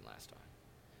reevaluate what happened last time.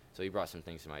 So he brought some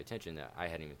things to my attention that I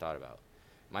hadn't even thought about.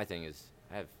 My thing is,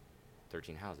 I have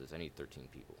 13 houses. I need 13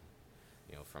 people.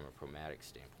 From a pragmatic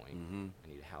standpoint, I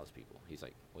need to house people. He's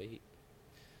like, wait,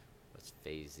 let's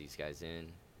phase these guys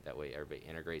in. That way everybody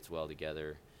integrates well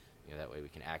together. That way we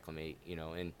can acclimate,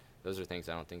 and those are things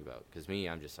I don't think about. Because me,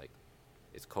 I'm just like,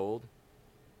 it's cold.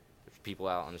 There's people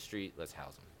out on the street. Let's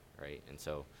house them, right? And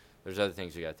so there's other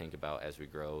things we got to think about as we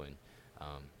grow. And,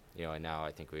 and now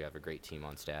I think we have a great team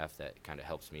on staff that kind of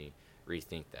helps me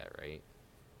rethink that, right?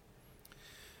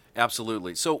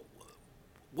 Absolutely. So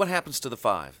what happens to the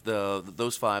five,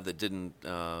 those five that didn't,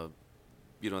 that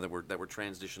were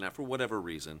transitioned out for whatever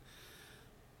reason?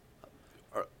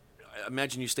 I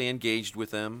imagine you stay engaged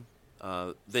with them.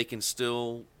 They can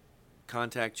still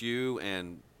contact you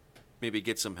and maybe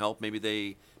get some help. Maybe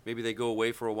they go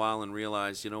away for a while and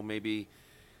realize, maybe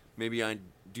I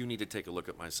do need to take a look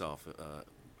at myself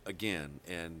again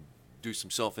and do some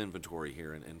self-inventory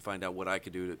here and find out what I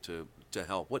could do to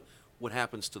help. What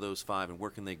happens to those five, and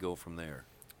where can they go from there?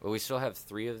 Well, we still have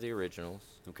 3 of the originals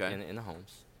Okay. in the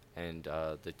homes, and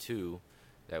the 2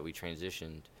 that we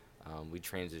transitioned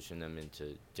them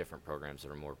into different programs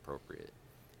that are more appropriate.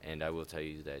 And I will tell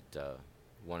you that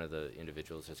one of the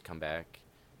individuals has come back.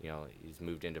 He's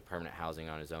moved into permanent housing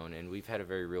on his own, and we've had a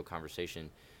very real conversation.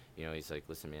 He's like,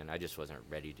 listen, man, I just wasn't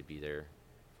ready to be there.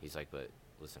 He's like, but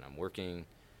listen, I'm working.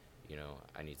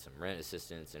 I need some rent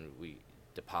assistance, and we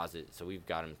deposit. So we've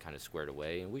got him kind of squared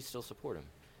away, and we still support him.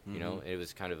 It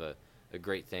was kind of a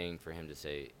great thing for him to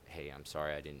say, hey, I'm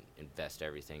sorry I didn't invest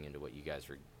everything into what you guys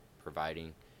were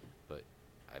providing, but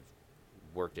I've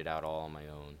worked it out all on my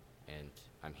own, and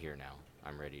I'm here now.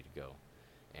 I'm ready to go.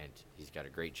 And he's got a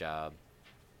great job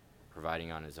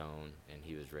providing on his own, and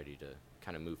he was ready to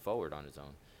kind of move forward on his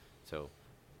own. So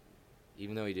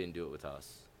even though he didn't do it with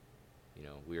us,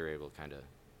 we were able to kind of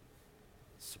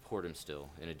support him still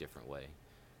in a different way,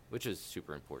 which is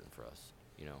super important for us,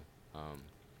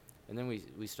 And then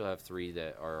we still have 3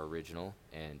 that are original,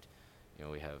 and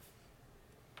we have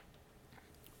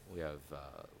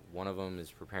one of them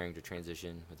is preparing to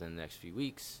transition within the next few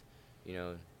weeks,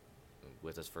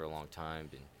 with us for a long time,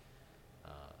 been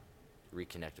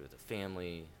reconnected with the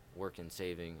family, working,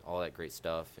 saving, all that great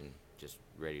stuff, and just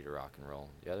ready to rock and roll.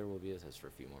 The other will be with us for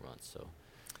a few more months. So,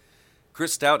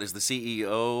 Chris Stout is the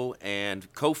CEO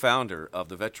and co-founder of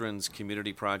the Veterans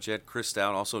Community Project. Chris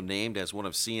Stout also named as one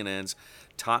of CNN's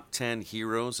top 10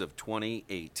 heroes of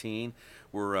 2018.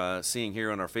 We're seeing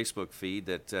here on our Facebook feed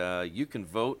that you can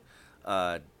vote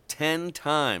 10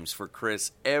 times for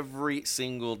Chris every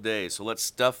single day. So let's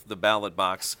stuff the ballot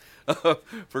box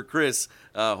for Chris.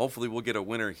 Hopefully we'll get a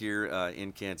winner here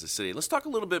in Kansas City. Let's talk a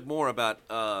little bit more about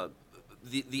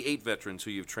the 8 veterans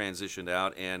who you've transitioned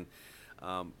out. And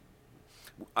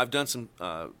I've done some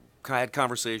had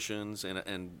conversations,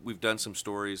 and we've done some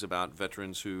stories about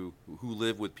veterans who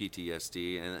live with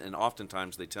PTSD, and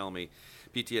oftentimes they tell me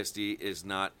PTSD is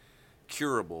not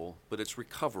curable, but it's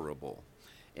recoverable.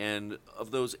 And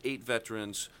of those 8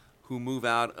 veterans who move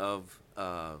out of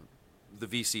the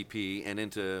VCP and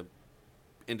into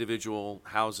individual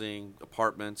housing,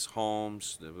 apartments,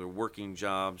 homes, their working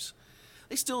jobs,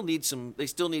 they still need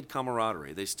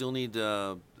camaraderie. They still need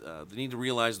they need to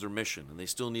realize their mission, and they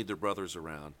still need their brothers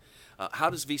around.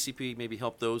 How does VCP maybe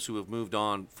help those who have moved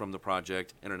on from the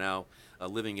project and are now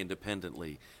living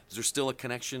independently? Is there still a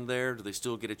connection there? Do they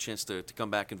still get a chance to come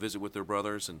back and visit with their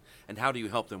brothers? And how do you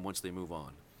help them once they move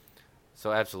on?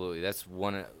 So absolutely, that's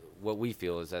what we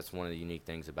feel is that's one of the unique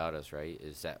things about us, right?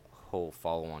 Is that whole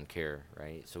follow-on care,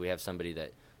 right? So we have somebody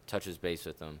that touches base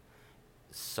with them.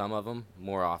 Some of them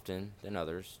more often than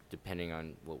others, depending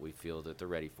on what we feel that they're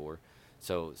ready for.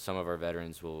 So some of our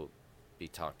veterans will be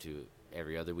talked to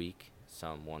every other week,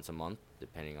 some once a month,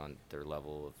 depending on their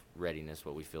level of readiness,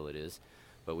 what we feel it is.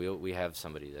 But we have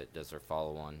somebody that does their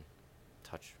follow-on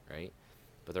touch, right?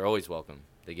 But they're always welcome.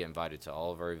 They get invited to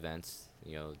all of our events.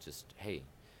 Just, hey,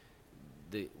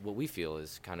 what we feel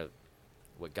is kind of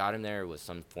what got him there was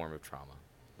some form of trauma,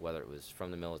 whether it was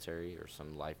from the military or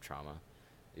some life trauma.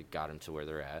 It got them to where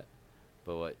they're at.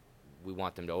 But what we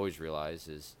want them to always realize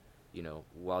is,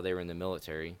 while they were in the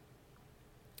military,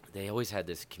 they always had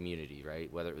this community,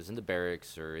 right? Whether it was in the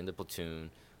barracks or in the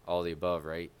platoon, all the above,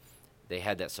 right? They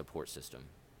had that support system.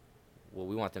 Well,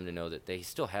 we want them to know that they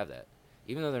still have that.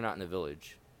 Even though they're not in the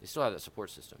village, they still have that support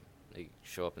system. They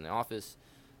show up in the office.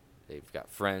 They've got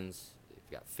friends.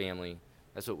 They've got family.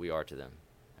 That's what we are to them.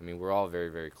 I mean, we're all very,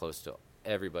 very close to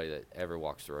everybody that ever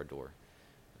walks through our door.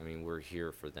 I mean, we're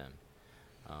here for them.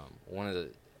 One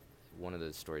of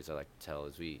the stories I like to tell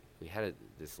is we had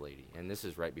this lady, and this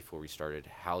is right before we started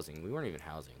housing. We weren't even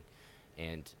housing,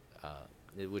 and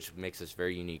which makes us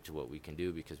very unique to what we can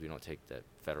do because we don't take that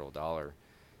federal dollar,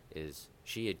 is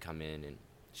she had come in and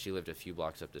she lived a few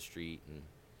blocks up the street, and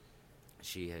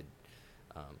she had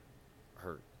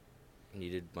her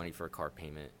needed money for a car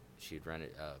payment. She had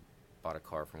bought a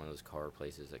car from one of those car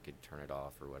places that could turn it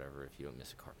off or whatever if you don't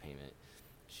miss a car payment.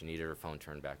 She needed her phone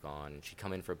turned back on, and she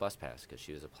come in for a bus pass because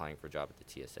she was applying for a job at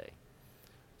the TSA.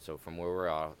 So from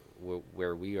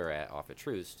where we are at off at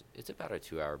Troost, it's about a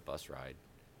 2-hour bus ride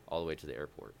all the way to the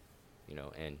airport,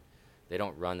 and they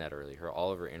don't run that early.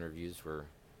 All of her interviews were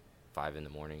 5 in the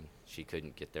morning. She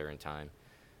couldn't get there in time.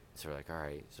 So we're like, all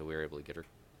right. So we were able to get her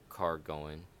car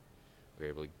going. We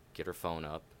were able to get her phone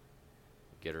up,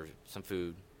 get her some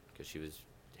food because she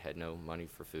had no money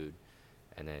for food.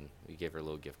 And then we gave her a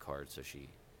little gift card so she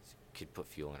could put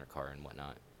fuel in her car and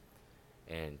whatnot.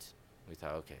 And we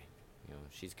thought, okay,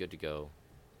 she's good to go.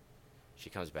 She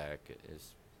comes back.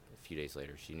 Is a few days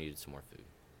later, she needed some more food.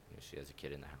 She has a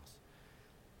kid in the house.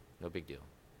 No big deal.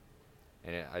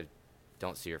 And I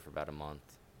don't see her for about a month.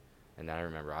 And then I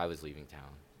remember I was leaving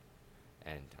town,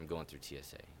 and I'm going through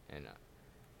TSA, and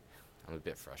I'm a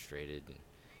bit frustrated, and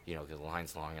because the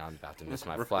line's long, and I'm about to miss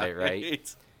my flight,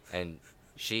 right? And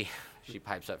she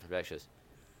pipes up from back. She goes,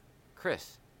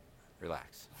 "Chris,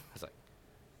 relax." I was like,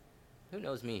 "Who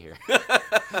knows me here?"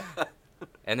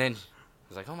 And then I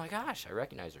was like, "Oh my gosh, I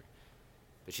recognize her,"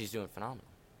 but she's doing phenomenal,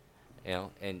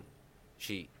 and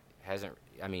she hasn't.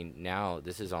 I mean, now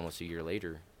this is almost a year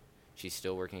later. She's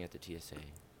still working at the TSA.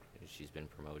 She's been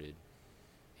promoted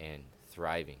and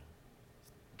thriving,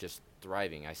 just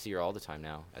thriving. I see her all the time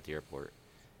now at the airport,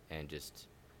 and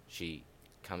she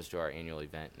comes to our annual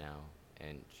event now,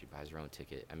 and she buys her own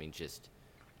ticket. I mean, just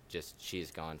she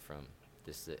has gone from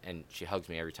this, and she hugs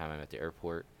me every time I'm at the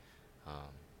airport.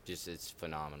 It's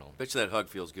phenomenal. Bet you that hug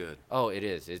feels good. Oh, it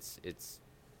is. It's.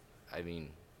 I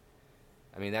mean,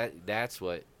 that's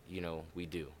what we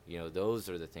do. Those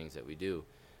are the things that we do.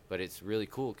 But it's really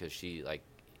cool because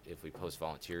if we post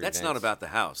volunteer events. That's not about the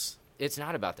house. It's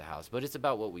not about the house, but it's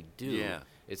about what we do. Yeah.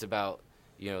 It's about,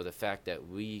 the fact that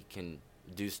we can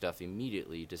do stuff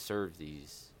immediately to serve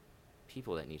these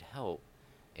people that need help.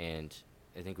 And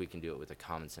I think we can do it with a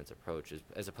common sense approach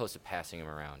as opposed to passing them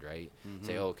around, right? Mm-hmm.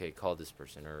 Say, okay, call this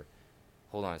person, or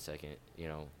hold on a second,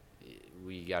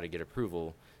 we got to get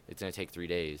approval. It's going to take 3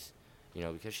 days,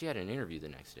 because she had an interview the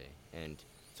next day. And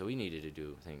so we needed to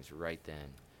do things right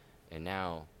then. And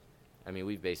now,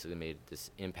 we've basically made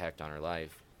this impact on her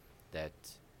life that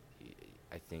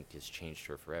I think has changed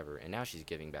her forever. And now she's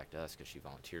giving back to us because she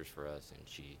volunteers for us, and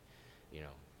she,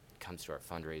 comes to our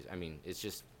fundraiser. It's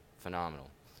just phenomenal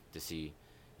to see,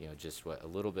 just what a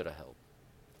little bit of help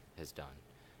has done.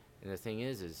 And the thing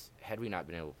is had we not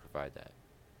been able to provide that,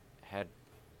 had,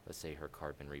 let's say, her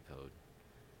car been repoed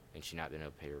and she not been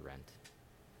able to pay her rent,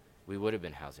 we would have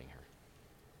been housing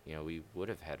her. We would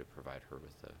have had to provide her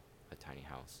with a tiny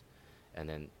house. And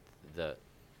then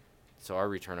so our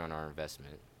return on our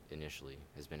investment initially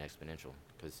has been exponential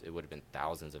because it would have been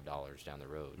thousands of dollars down the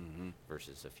road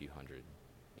versus a few hundred.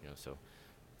 So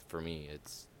for me,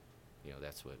 it's,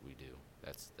 that's what we do.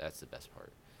 That's the best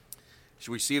part.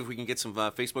 Should we see if we can get some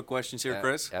Facebook questions here,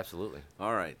 Chris? Absolutely.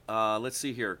 All right. Let's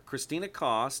see here. Christina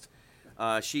Cost,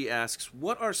 she asks,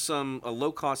 what are some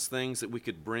low-cost things that we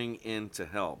could bring in to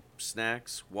help?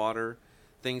 Snacks, water,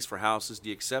 things for houses. Do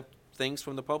you accept things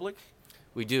from the public?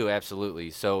 We do, absolutely.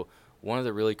 So one of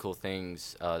the really cool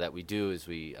things that we do is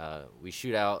we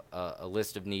shoot out a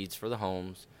list of needs for the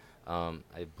homes.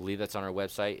 I believe that's on our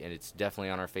website, and it's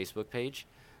definitely on our Facebook page.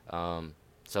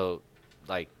 So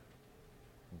like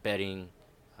bedding,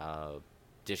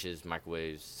 dishes,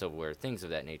 microwaves, silverware, things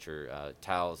of that nature,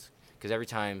 towels. Because every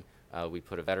time we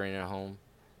put a veteran in a home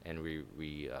and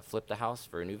we flip the house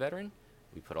for a new veteran,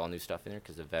 we put all new stuff in there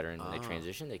because the veteran, when they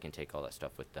transition, they can take all that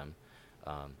stuff with them.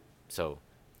 So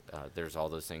there's all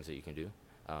those things that you can do.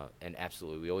 And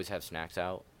absolutely, we always have snacks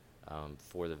out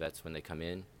for the vets when they come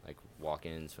in, like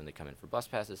walk-ins when they come in for bus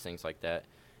passes, things like that.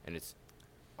 And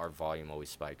our volume always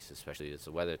spikes, especially as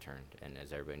the weather turned. And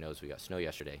as everybody knows, we got snow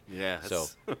yesterday. Yeah. So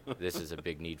this is a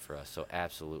big need for us. So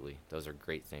absolutely, those are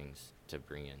great things to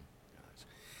bring in.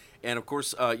 And, of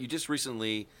course, you just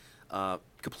recently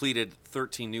completed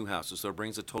 13 new houses, so it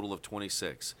brings a total of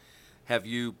 26. Have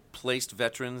you placed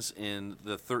veterans in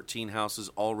the 13 houses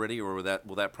already, or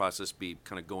will that process be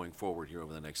kind of going forward here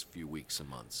over the next few weeks and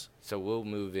months? So we'll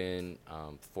move in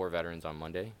 4 veterans on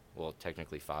Monday. Well,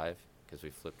 technically 5, because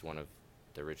we flipped one of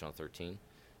the original 13.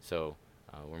 So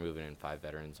we're moving in 5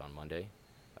 veterans on Monday.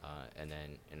 And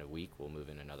then in a week, we'll move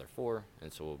in another 4.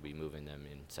 And so we'll be moving them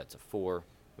in sets of 4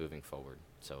 moving forward.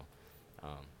 So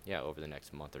over the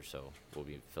next month or so, we'll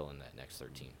be filling that next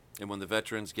 13. And when the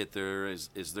veterans get there, is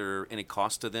there any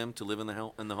cost to them to live in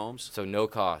the homes? So no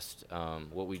cost.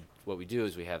 What we do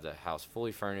is we have the house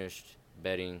fully furnished,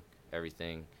 bedding,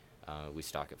 everything. We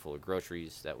stock it full of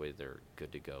groceries. That way they're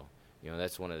good to go.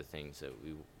 That's one of the things that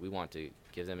we want to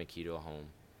give them a key to a home,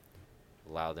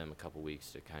 allow them a couple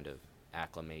weeks to kind of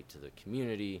acclimate to the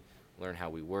community, learn how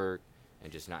we work,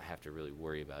 and just not have to really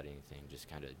worry about anything, just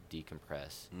kind of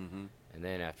decompress. Mm-hmm. And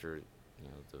then after,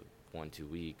 the 1-2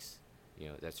 weeks,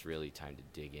 that's really time to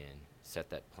dig in, set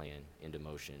that plan into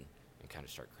motion, and kind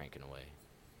of start cranking away.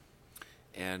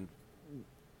 And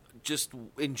just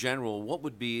in general, what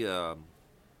would be a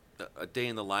day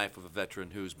in the life of a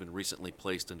veteran who's been recently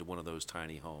placed into one of those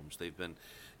tiny homes?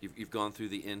 You've gone through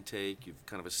the intake, you've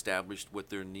kind of established what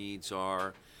their needs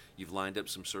are, you've lined up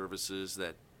some services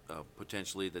that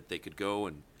potentially that they could go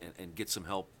and get some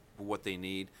help for what they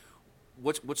need.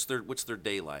 What's their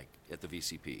day like at the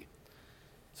VCP?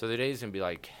 So the day is going to be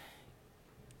like,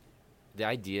 the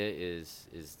idea is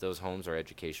those homes are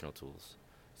educational tools.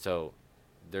 So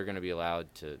they're going to be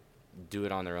allowed to do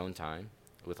it on their own time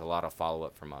with a lot of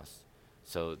follow-up from us.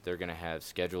 So they're going to have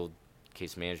scheduled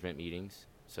case management meetings,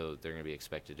 so they're going to be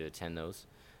expected to attend those.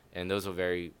 And those will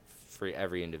vary for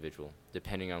every individual,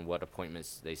 depending on what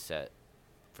appointments they set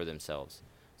for themselves.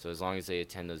 So as long as they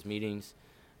attend those meetings,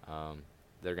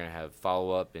 they're going to have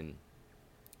follow-up, and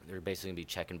they're basically going to be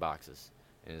checking boxes.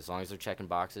 And as long as they're checking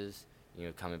boxes,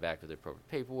 coming back with the appropriate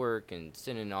paperwork and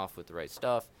sending off with the right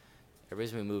stuff,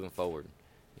 everybody's going to be moving forward,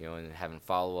 and having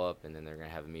follow-up, and then they're going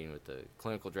to have a meeting with the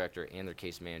clinical director and their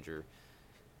case manager.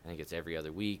 I think it's every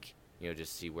other week,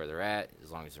 just see where they're at, as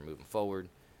long as they're moving forward.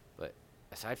 But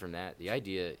aside from that, the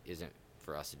idea isn't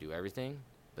for us to do everything,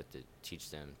 but to teach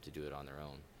them to do it on their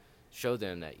own. Show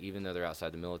them that even though they're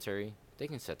outside the military, they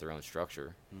can set their own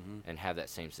structure and have that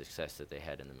same success that they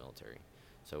had in the military.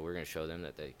 So we're going to show them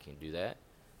that they can do that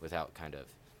without kind of,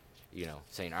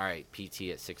 saying, all right, PT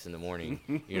at 6 in the morning.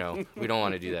 We don't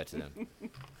want to do that to them.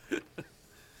 Let's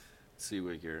see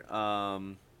what here.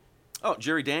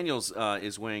 Jerry Daniels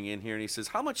is weighing in here, and he says,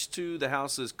 how much do the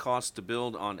houses cost to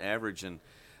build on average, and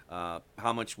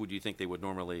how much would you think they would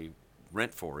normally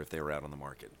rent for if they were out on the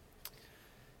market?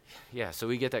 Yeah, so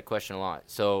we get that question a lot.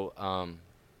 So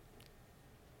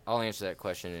I'll answer that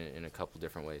question in a couple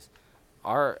different ways.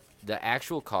 The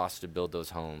actual cost to build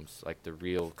those homes, like the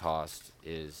real cost,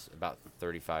 is about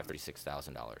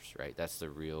 $36,000, right? That's the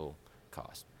real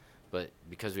cost. But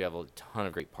because we have a ton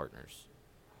of great partners,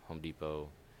 Home Depot,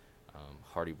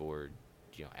 Hardy Board,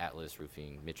 Atlas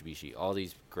Roofing, Mitsubishi, all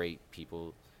these great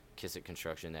people, Kissick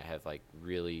Construction, that have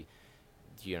really,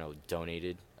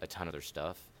 donated a ton of their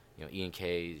stuff.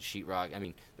 E&K, sheetrock. I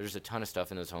mean, there's a ton of stuff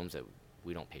in those homes that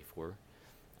we don't pay for.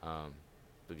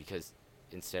 But because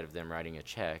instead of them writing a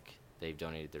check, they've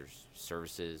donated their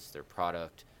services, their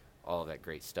product, all of that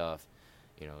great stuff.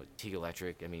 Teague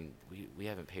Electric, I mean, we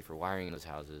haven't paid for wiring in those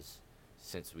houses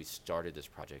since we started this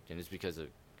project. And it's because of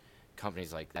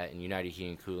companies like that, and United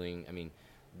Heating and Cooling. I mean,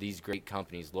 these great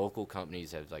companies, local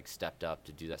companies, have stepped up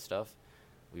to do that stuff.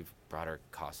 We've brought our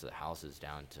cost of the houses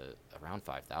down to around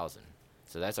 $5,000.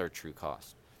 So that's our true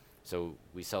cost. So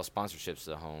we sell sponsorships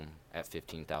to the home at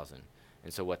 $15,000.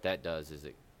 And so what that does is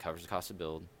it covers the cost of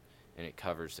build, and it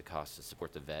covers the cost to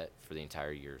support the vet for the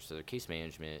entire year. So their case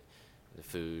management, the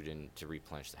food, and to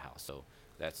replenish the house. So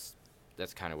that's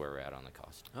kind of where we're at on the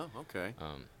cost. Oh, okay.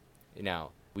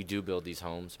 Now, we do build these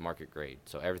homes market grade.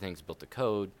 So everything's built to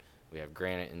code. We have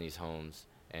granite in these homes,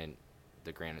 and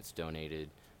the granite's donated.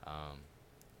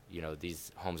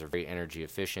 These homes are very energy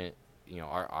efficient.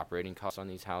 Our operating cost on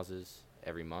these houses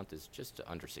every month is just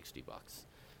under $60,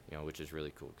 which is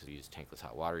really cool because we use tankless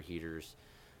hot water heaters.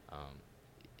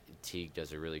 Teague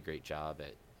does a really great job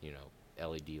at,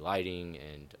 LED lighting,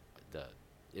 and the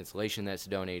insulation that's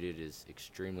donated is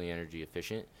extremely energy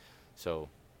efficient. So,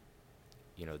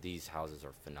 these houses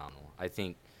are phenomenal. I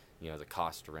think, the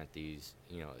cost to rent these,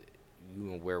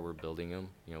 where we're building them,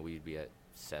 we'd be at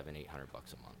 $700-800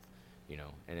 a month,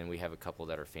 and then we have a couple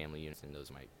that are family units, and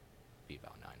those might be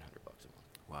about $900 a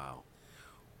month. Wow.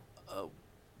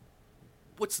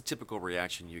 What's the typical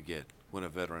reaction you get when a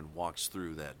veteran walks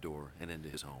through that door and into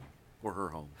his home or her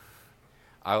home?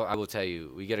 I will tell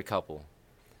you, we get a couple.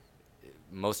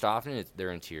 Most often,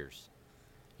 they're in tears.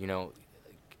 A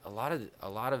lot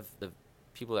of the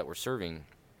people that we're serving,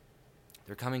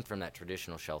 they're coming from that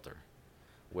traditional shelter,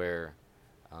 where,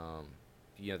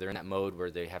 they're in that mode where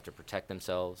they have to protect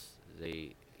themselves.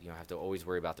 They, have to always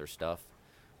worry about their stuff.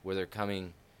 Where they're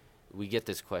coming, we get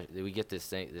this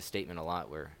statement a lot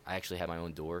where I actually have my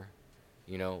own door,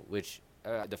 which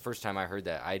the first time I heard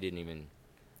that, I didn't even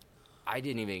I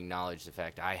didn't even acknowledge the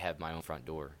fact I have my own front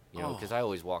door, because I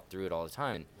always walk through it all the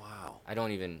time. And Wow. I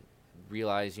don't even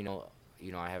realize,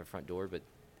 I have a front door, but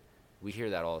we hear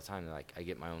that all the time. Like, I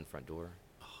get my own front door,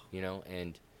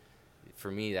 and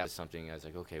for me, that was something I was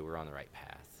like, okay, we're on the right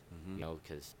path,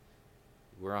 because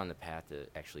we're on the path to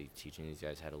actually teaching these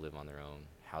guys how to live on their own,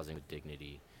 housing with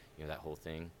dignity, that whole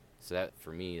thing. So that,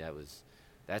 for me,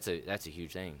 that's a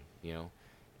huge thing,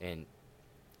 and,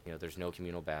 there's no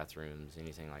communal bathrooms,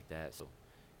 anything like that. So,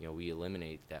 we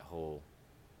eliminate that whole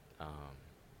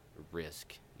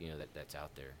risk, that's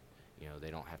out there.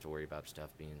 They don't have to worry about stuff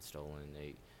being stolen.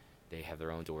 They have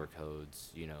their own door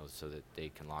codes, so that they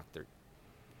can lock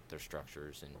their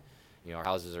structures. And, our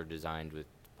houses are designed with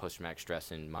post-traumatic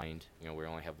stress in mind. We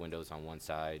only have windows on one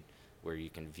side where you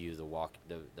can view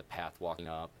the path walking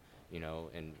up,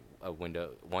 and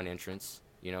one entrance,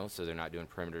 so they're not doing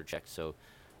perimeter checks. So,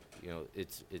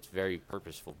 it's very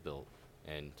purposeful built,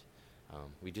 and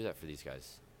we do that for these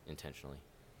guys intentionally.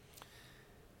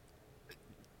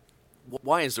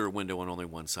 Why is there a window on only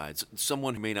one side?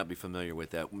 Someone who may not be familiar with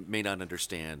that may not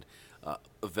understand a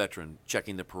veteran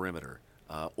checking the perimeter,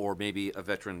 or maybe a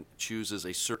veteran chooses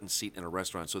a certain seat in a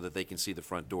restaurant so that they can see the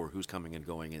front door, who's coming and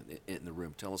going in the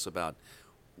room. Tell us about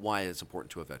why it's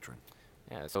important to a veteran.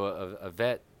 Yeah, so a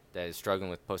vet that is struggling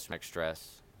with post-traumatic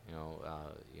stress,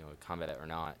 combat or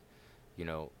not,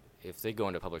 if they go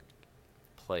into a public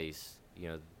place,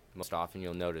 most often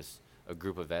you'll notice a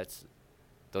group of vets,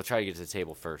 they'll try to get to the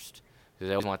table first, because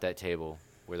they always want that table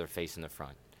where they're facing the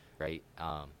front, right?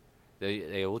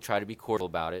 They will try to be cordial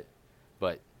about it,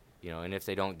 but, and if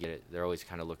they don't get it, they're always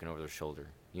kind of looking over their shoulder.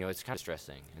 It's kind of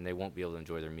stressing, and they won't be able to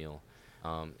enjoy their meal.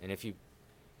 And if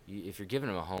you're giving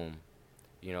them a home,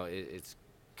 it's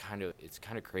kind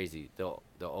of crazy. They'll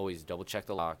always double check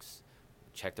the locks,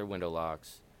 check their window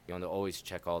locks. They'll always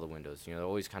check all the windows. They'll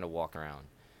always kind of walk around.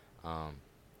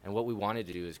 And what we wanted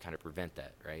to do is kind of prevent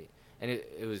that, right? And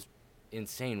it was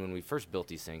insane when we first built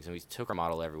these things and we took our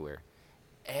model everywhere.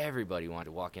 Everybody wanted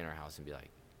to walk in our house and be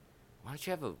like, why don't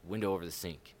you have a window over the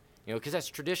sink? Because that's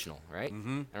traditional, right? Mm-hmm.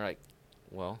 And we're like,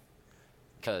 well,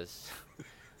 because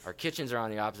our kitchens are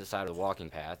on the opposite side of the walking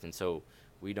path, and so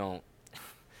we don't,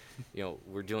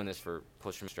 we're doing this for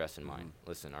post-traumatic stress in mind. Mm-hmm.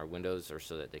 Listen, our windows are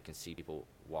so that they can see people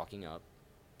walking up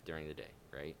during the day,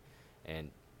 right? And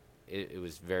it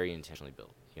was very intentionally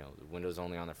built. The windows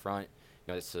only on the front,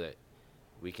 so that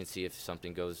we can see if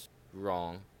something goes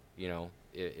wrong,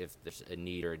 if there's a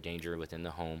need or a danger within the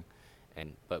home,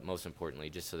 but most importantly,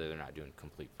 just so that they're not doing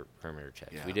complete perimeter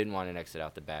checks. Yeah. We didn't want an exit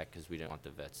out the back because we didn't want the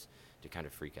vets to kind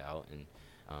of freak out, and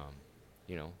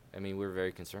we were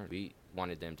very concerned. We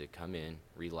wanted them to come in,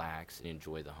 relax, and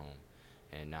enjoy the home,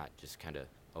 and not just kind of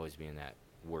always be in that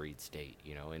worried state,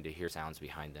 and to hear sounds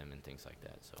behind them and things like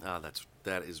that. So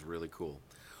That is really cool.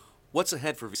 What's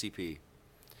ahead for VCP?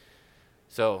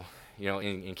 So,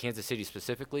 in Kansas City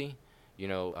specifically,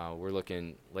 we're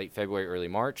looking late February, early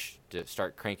March to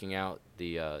start cranking out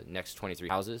the next 23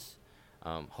 houses.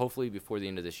 Hopefully before the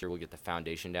end of this year, we'll get the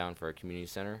foundation down for our community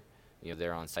center.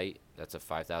 There on site. That's a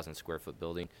 5,000 square foot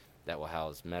building that will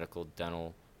house medical,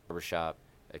 dental, barbershop,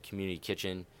 a community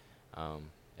kitchen,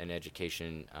 and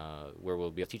education where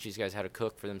we'll be able to teach these guys how to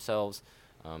cook for themselves.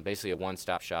 Basically a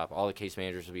one-stop shop. All the case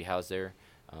managers will be housed there.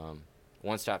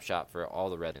 One-stop shop for all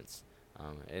the residents.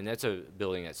 And that's a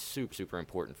building that's super, super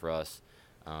important for us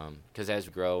because as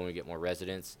we grow and we get more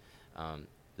residents,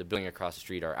 the building across the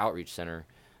street, our outreach center,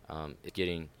 is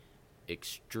getting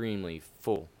extremely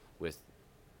full with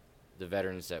the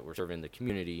veterans that we're serving in the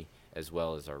community as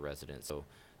well as our residents. So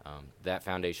that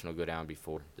foundation will go down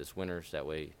before this winter, so that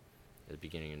way at the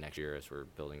beginning of next year as we're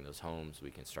building those homes, we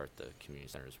can start the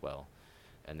community center as well.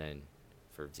 And then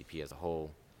for VCP as a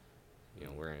whole,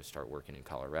 we're going to start working in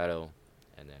Colorado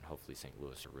and then hopefully St.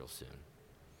 Louis real soon.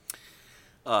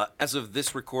 As of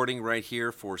this recording right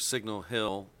here for Signal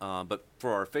Hill, but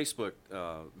for our Facebook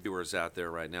viewers out there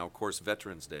right now, of course,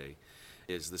 Veterans Day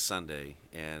is this Sunday,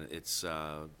 and it's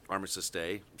Armistice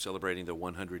Day, celebrating the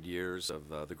 100 years of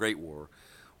the Great War,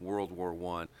 World War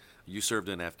I. You served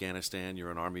in Afghanistan.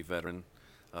 You're an Army veteran.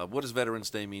 What does Veterans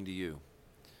Day mean to you?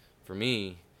 For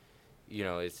me,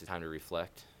 it's a time to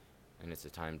reflect, and it's a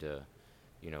time to,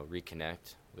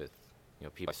 reconnect with,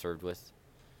 people I served with.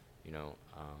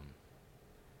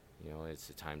 It's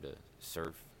a time to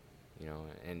serve,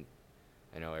 and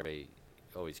I know everybody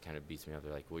always kind of beats me up.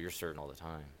 They're like, well, you're serving all the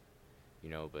time,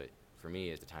 but for me,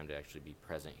 it's a time to actually be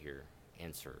present here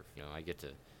and serve. I get to,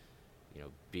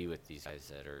 be with these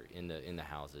guys that are in the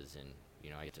houses, and,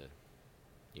 I get to,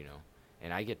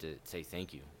 and I get to say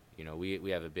thank you.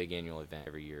 We have a big annual event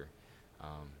every year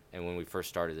And when we first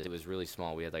started it was really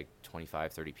small. We had like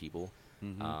 25, 30 people,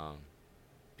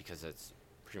 because that's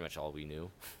pretty much all we knew,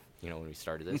 when we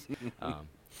started this.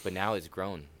 But now it's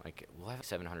grown. Like, we'll have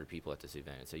 700 people at this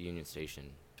event. It's at Union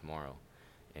Station tomorrow.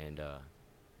 And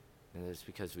it's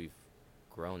because we've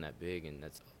grown that big, and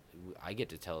I get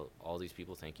to tell all these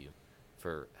people thank you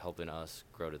for helping us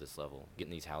grow to this level,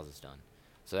 getting these houses done.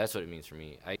 So that's what it means for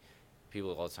me.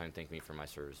 People all the time thank me for my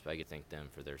service, but I get to thank them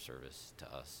for their service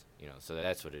to us. So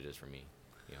that's what it is for me,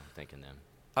 thanking them.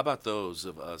 How about those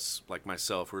of us like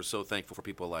myself who are so thankful for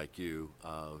people like you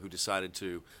who decided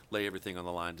to lay everything on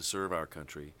the line to serve our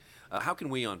country? How can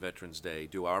we on Veterans Day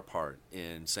do our part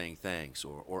in saying thanks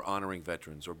or honoring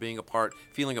veterans or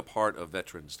feeling a part of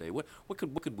Veterans Day? What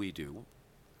could we do?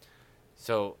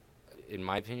 So, in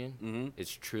my opinion,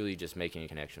 it's truly just making a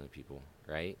connection with people,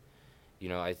 right?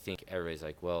 I think everybody's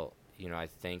like, well, I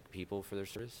thank people for their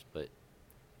service, but,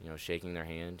 shaking their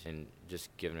hand and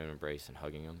just giving them an embrace and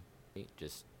hugging them, right?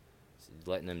 Just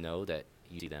letting them know that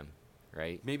you see them,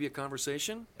 right? Maybe a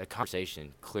conversation? A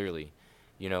conversation, clearly.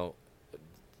 One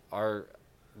of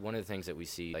the things that we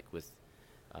see, like with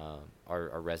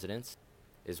our residents,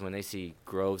 is when they see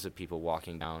groves of people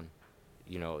walking down,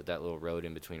 that little road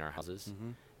in between our houses,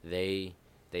 they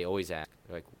always ask,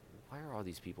 like, why are all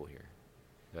these people here?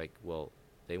 Like, well,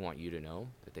 they want you to know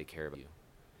that they care about you.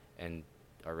 And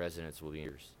our residents will be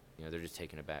yours. They're just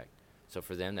taken aback. So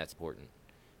for them, that's important,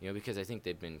 because I think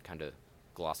they've been kind of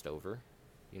glossed over,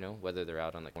 whether they're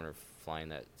out on the corner flying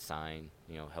that sign,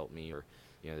 help me, or,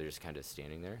 they're just kind of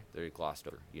standing there. They're glossed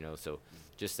over, so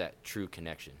just that true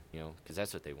connection, because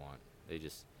that's what they want. They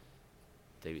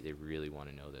really want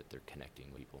to know that they're connecting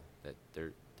with people, that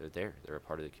they're there. They're a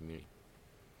part of the community.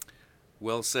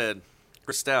 Well said.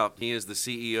 Chris Stout, he is the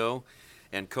CEO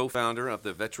and co-founder of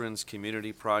the Veterans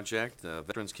Community Project. The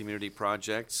Veterans Community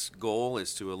Project's goal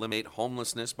is to eliminate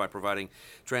homelessness by providing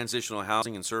transitional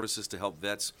housing and services to help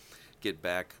vets get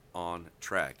back on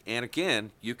track. And again,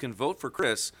 you can vote for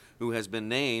Chris, who has been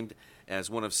named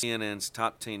as one of CNN's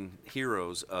top 10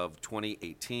 heroes of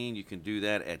 2018. You can do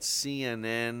that at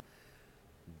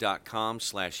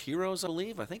cnn.com/heroes, I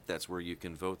believe. I think that's where you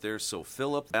can vote there. So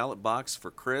fill up the ballot box for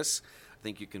Chris. I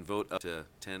think you can vote up to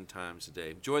 10 times a day.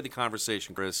 Enjoy the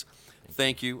conversation, Chris.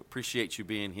 Thank you. Appreciate you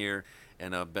being here.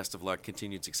 And best of luck,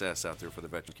 continued success out there for the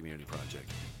Veterans Community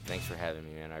Project. Thanks for having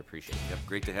me, man. I appreciate it. Yep,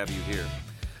 great to have you here.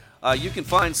 You can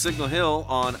find Signal Hill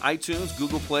on iTunes,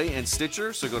 Google Play, and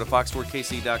Stitcher. So go to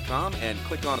fox4kc.com and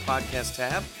click on the podcast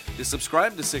tab to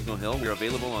subscribe to Signal Hill. We're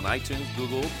available on iTunes,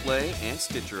 Google Play, and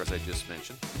Stitcher, as I just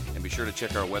mentioned. And be sure to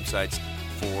check our websites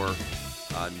for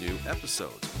new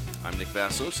episodes. I'm Nick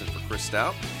Vassos, and for Chris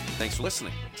Stout, thanks for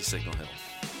listening to Signal Hill.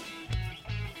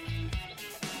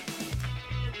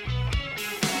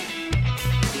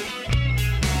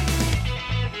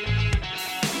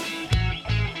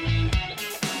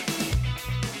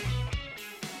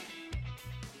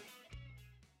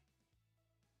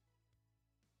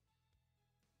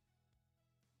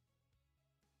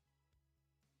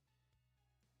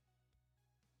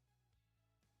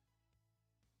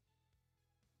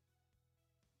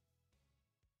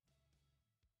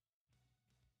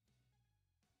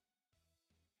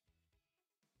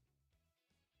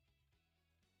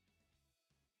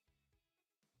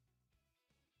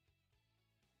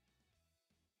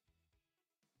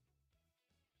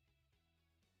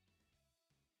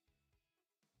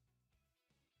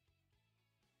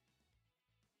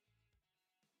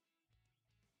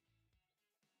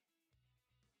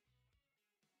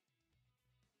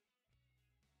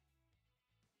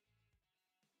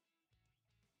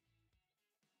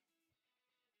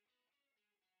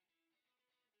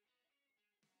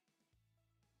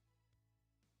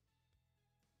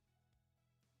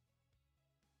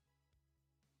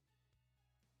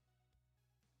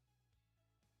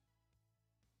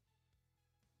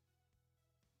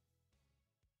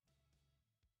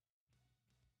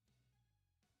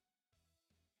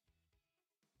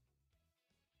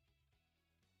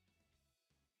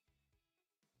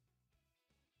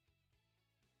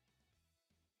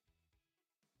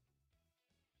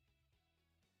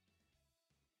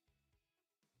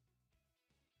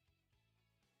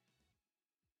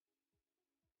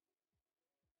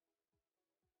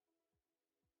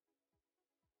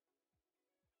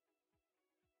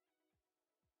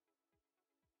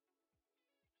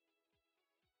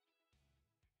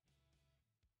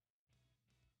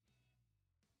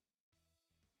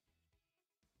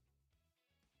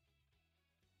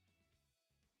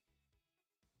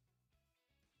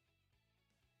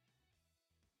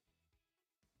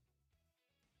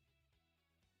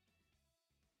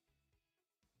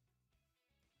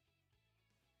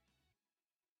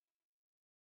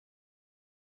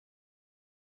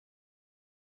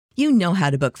 You know how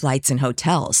to book flights and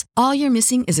hotels. All you're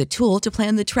missing is a tool to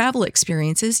plan the travel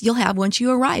experiences you'll have once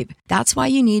you arrive. That's why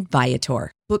you need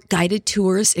Viator. Book guided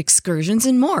tours, excursions,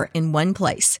 and more in one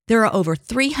place. There are over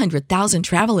 300,000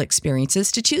 travel experiences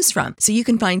to choose from, so you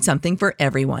can find something for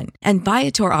everyone. And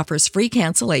Viator offers free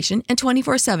cancellation and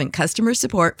 24/7 customer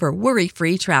support for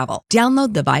worry-free travel.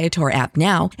 Download the Viator app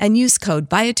now and use code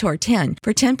Viator10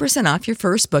 for 10% off your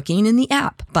first booking in the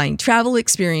app. Find travel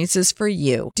experiences for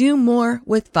you. Do more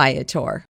with Viator.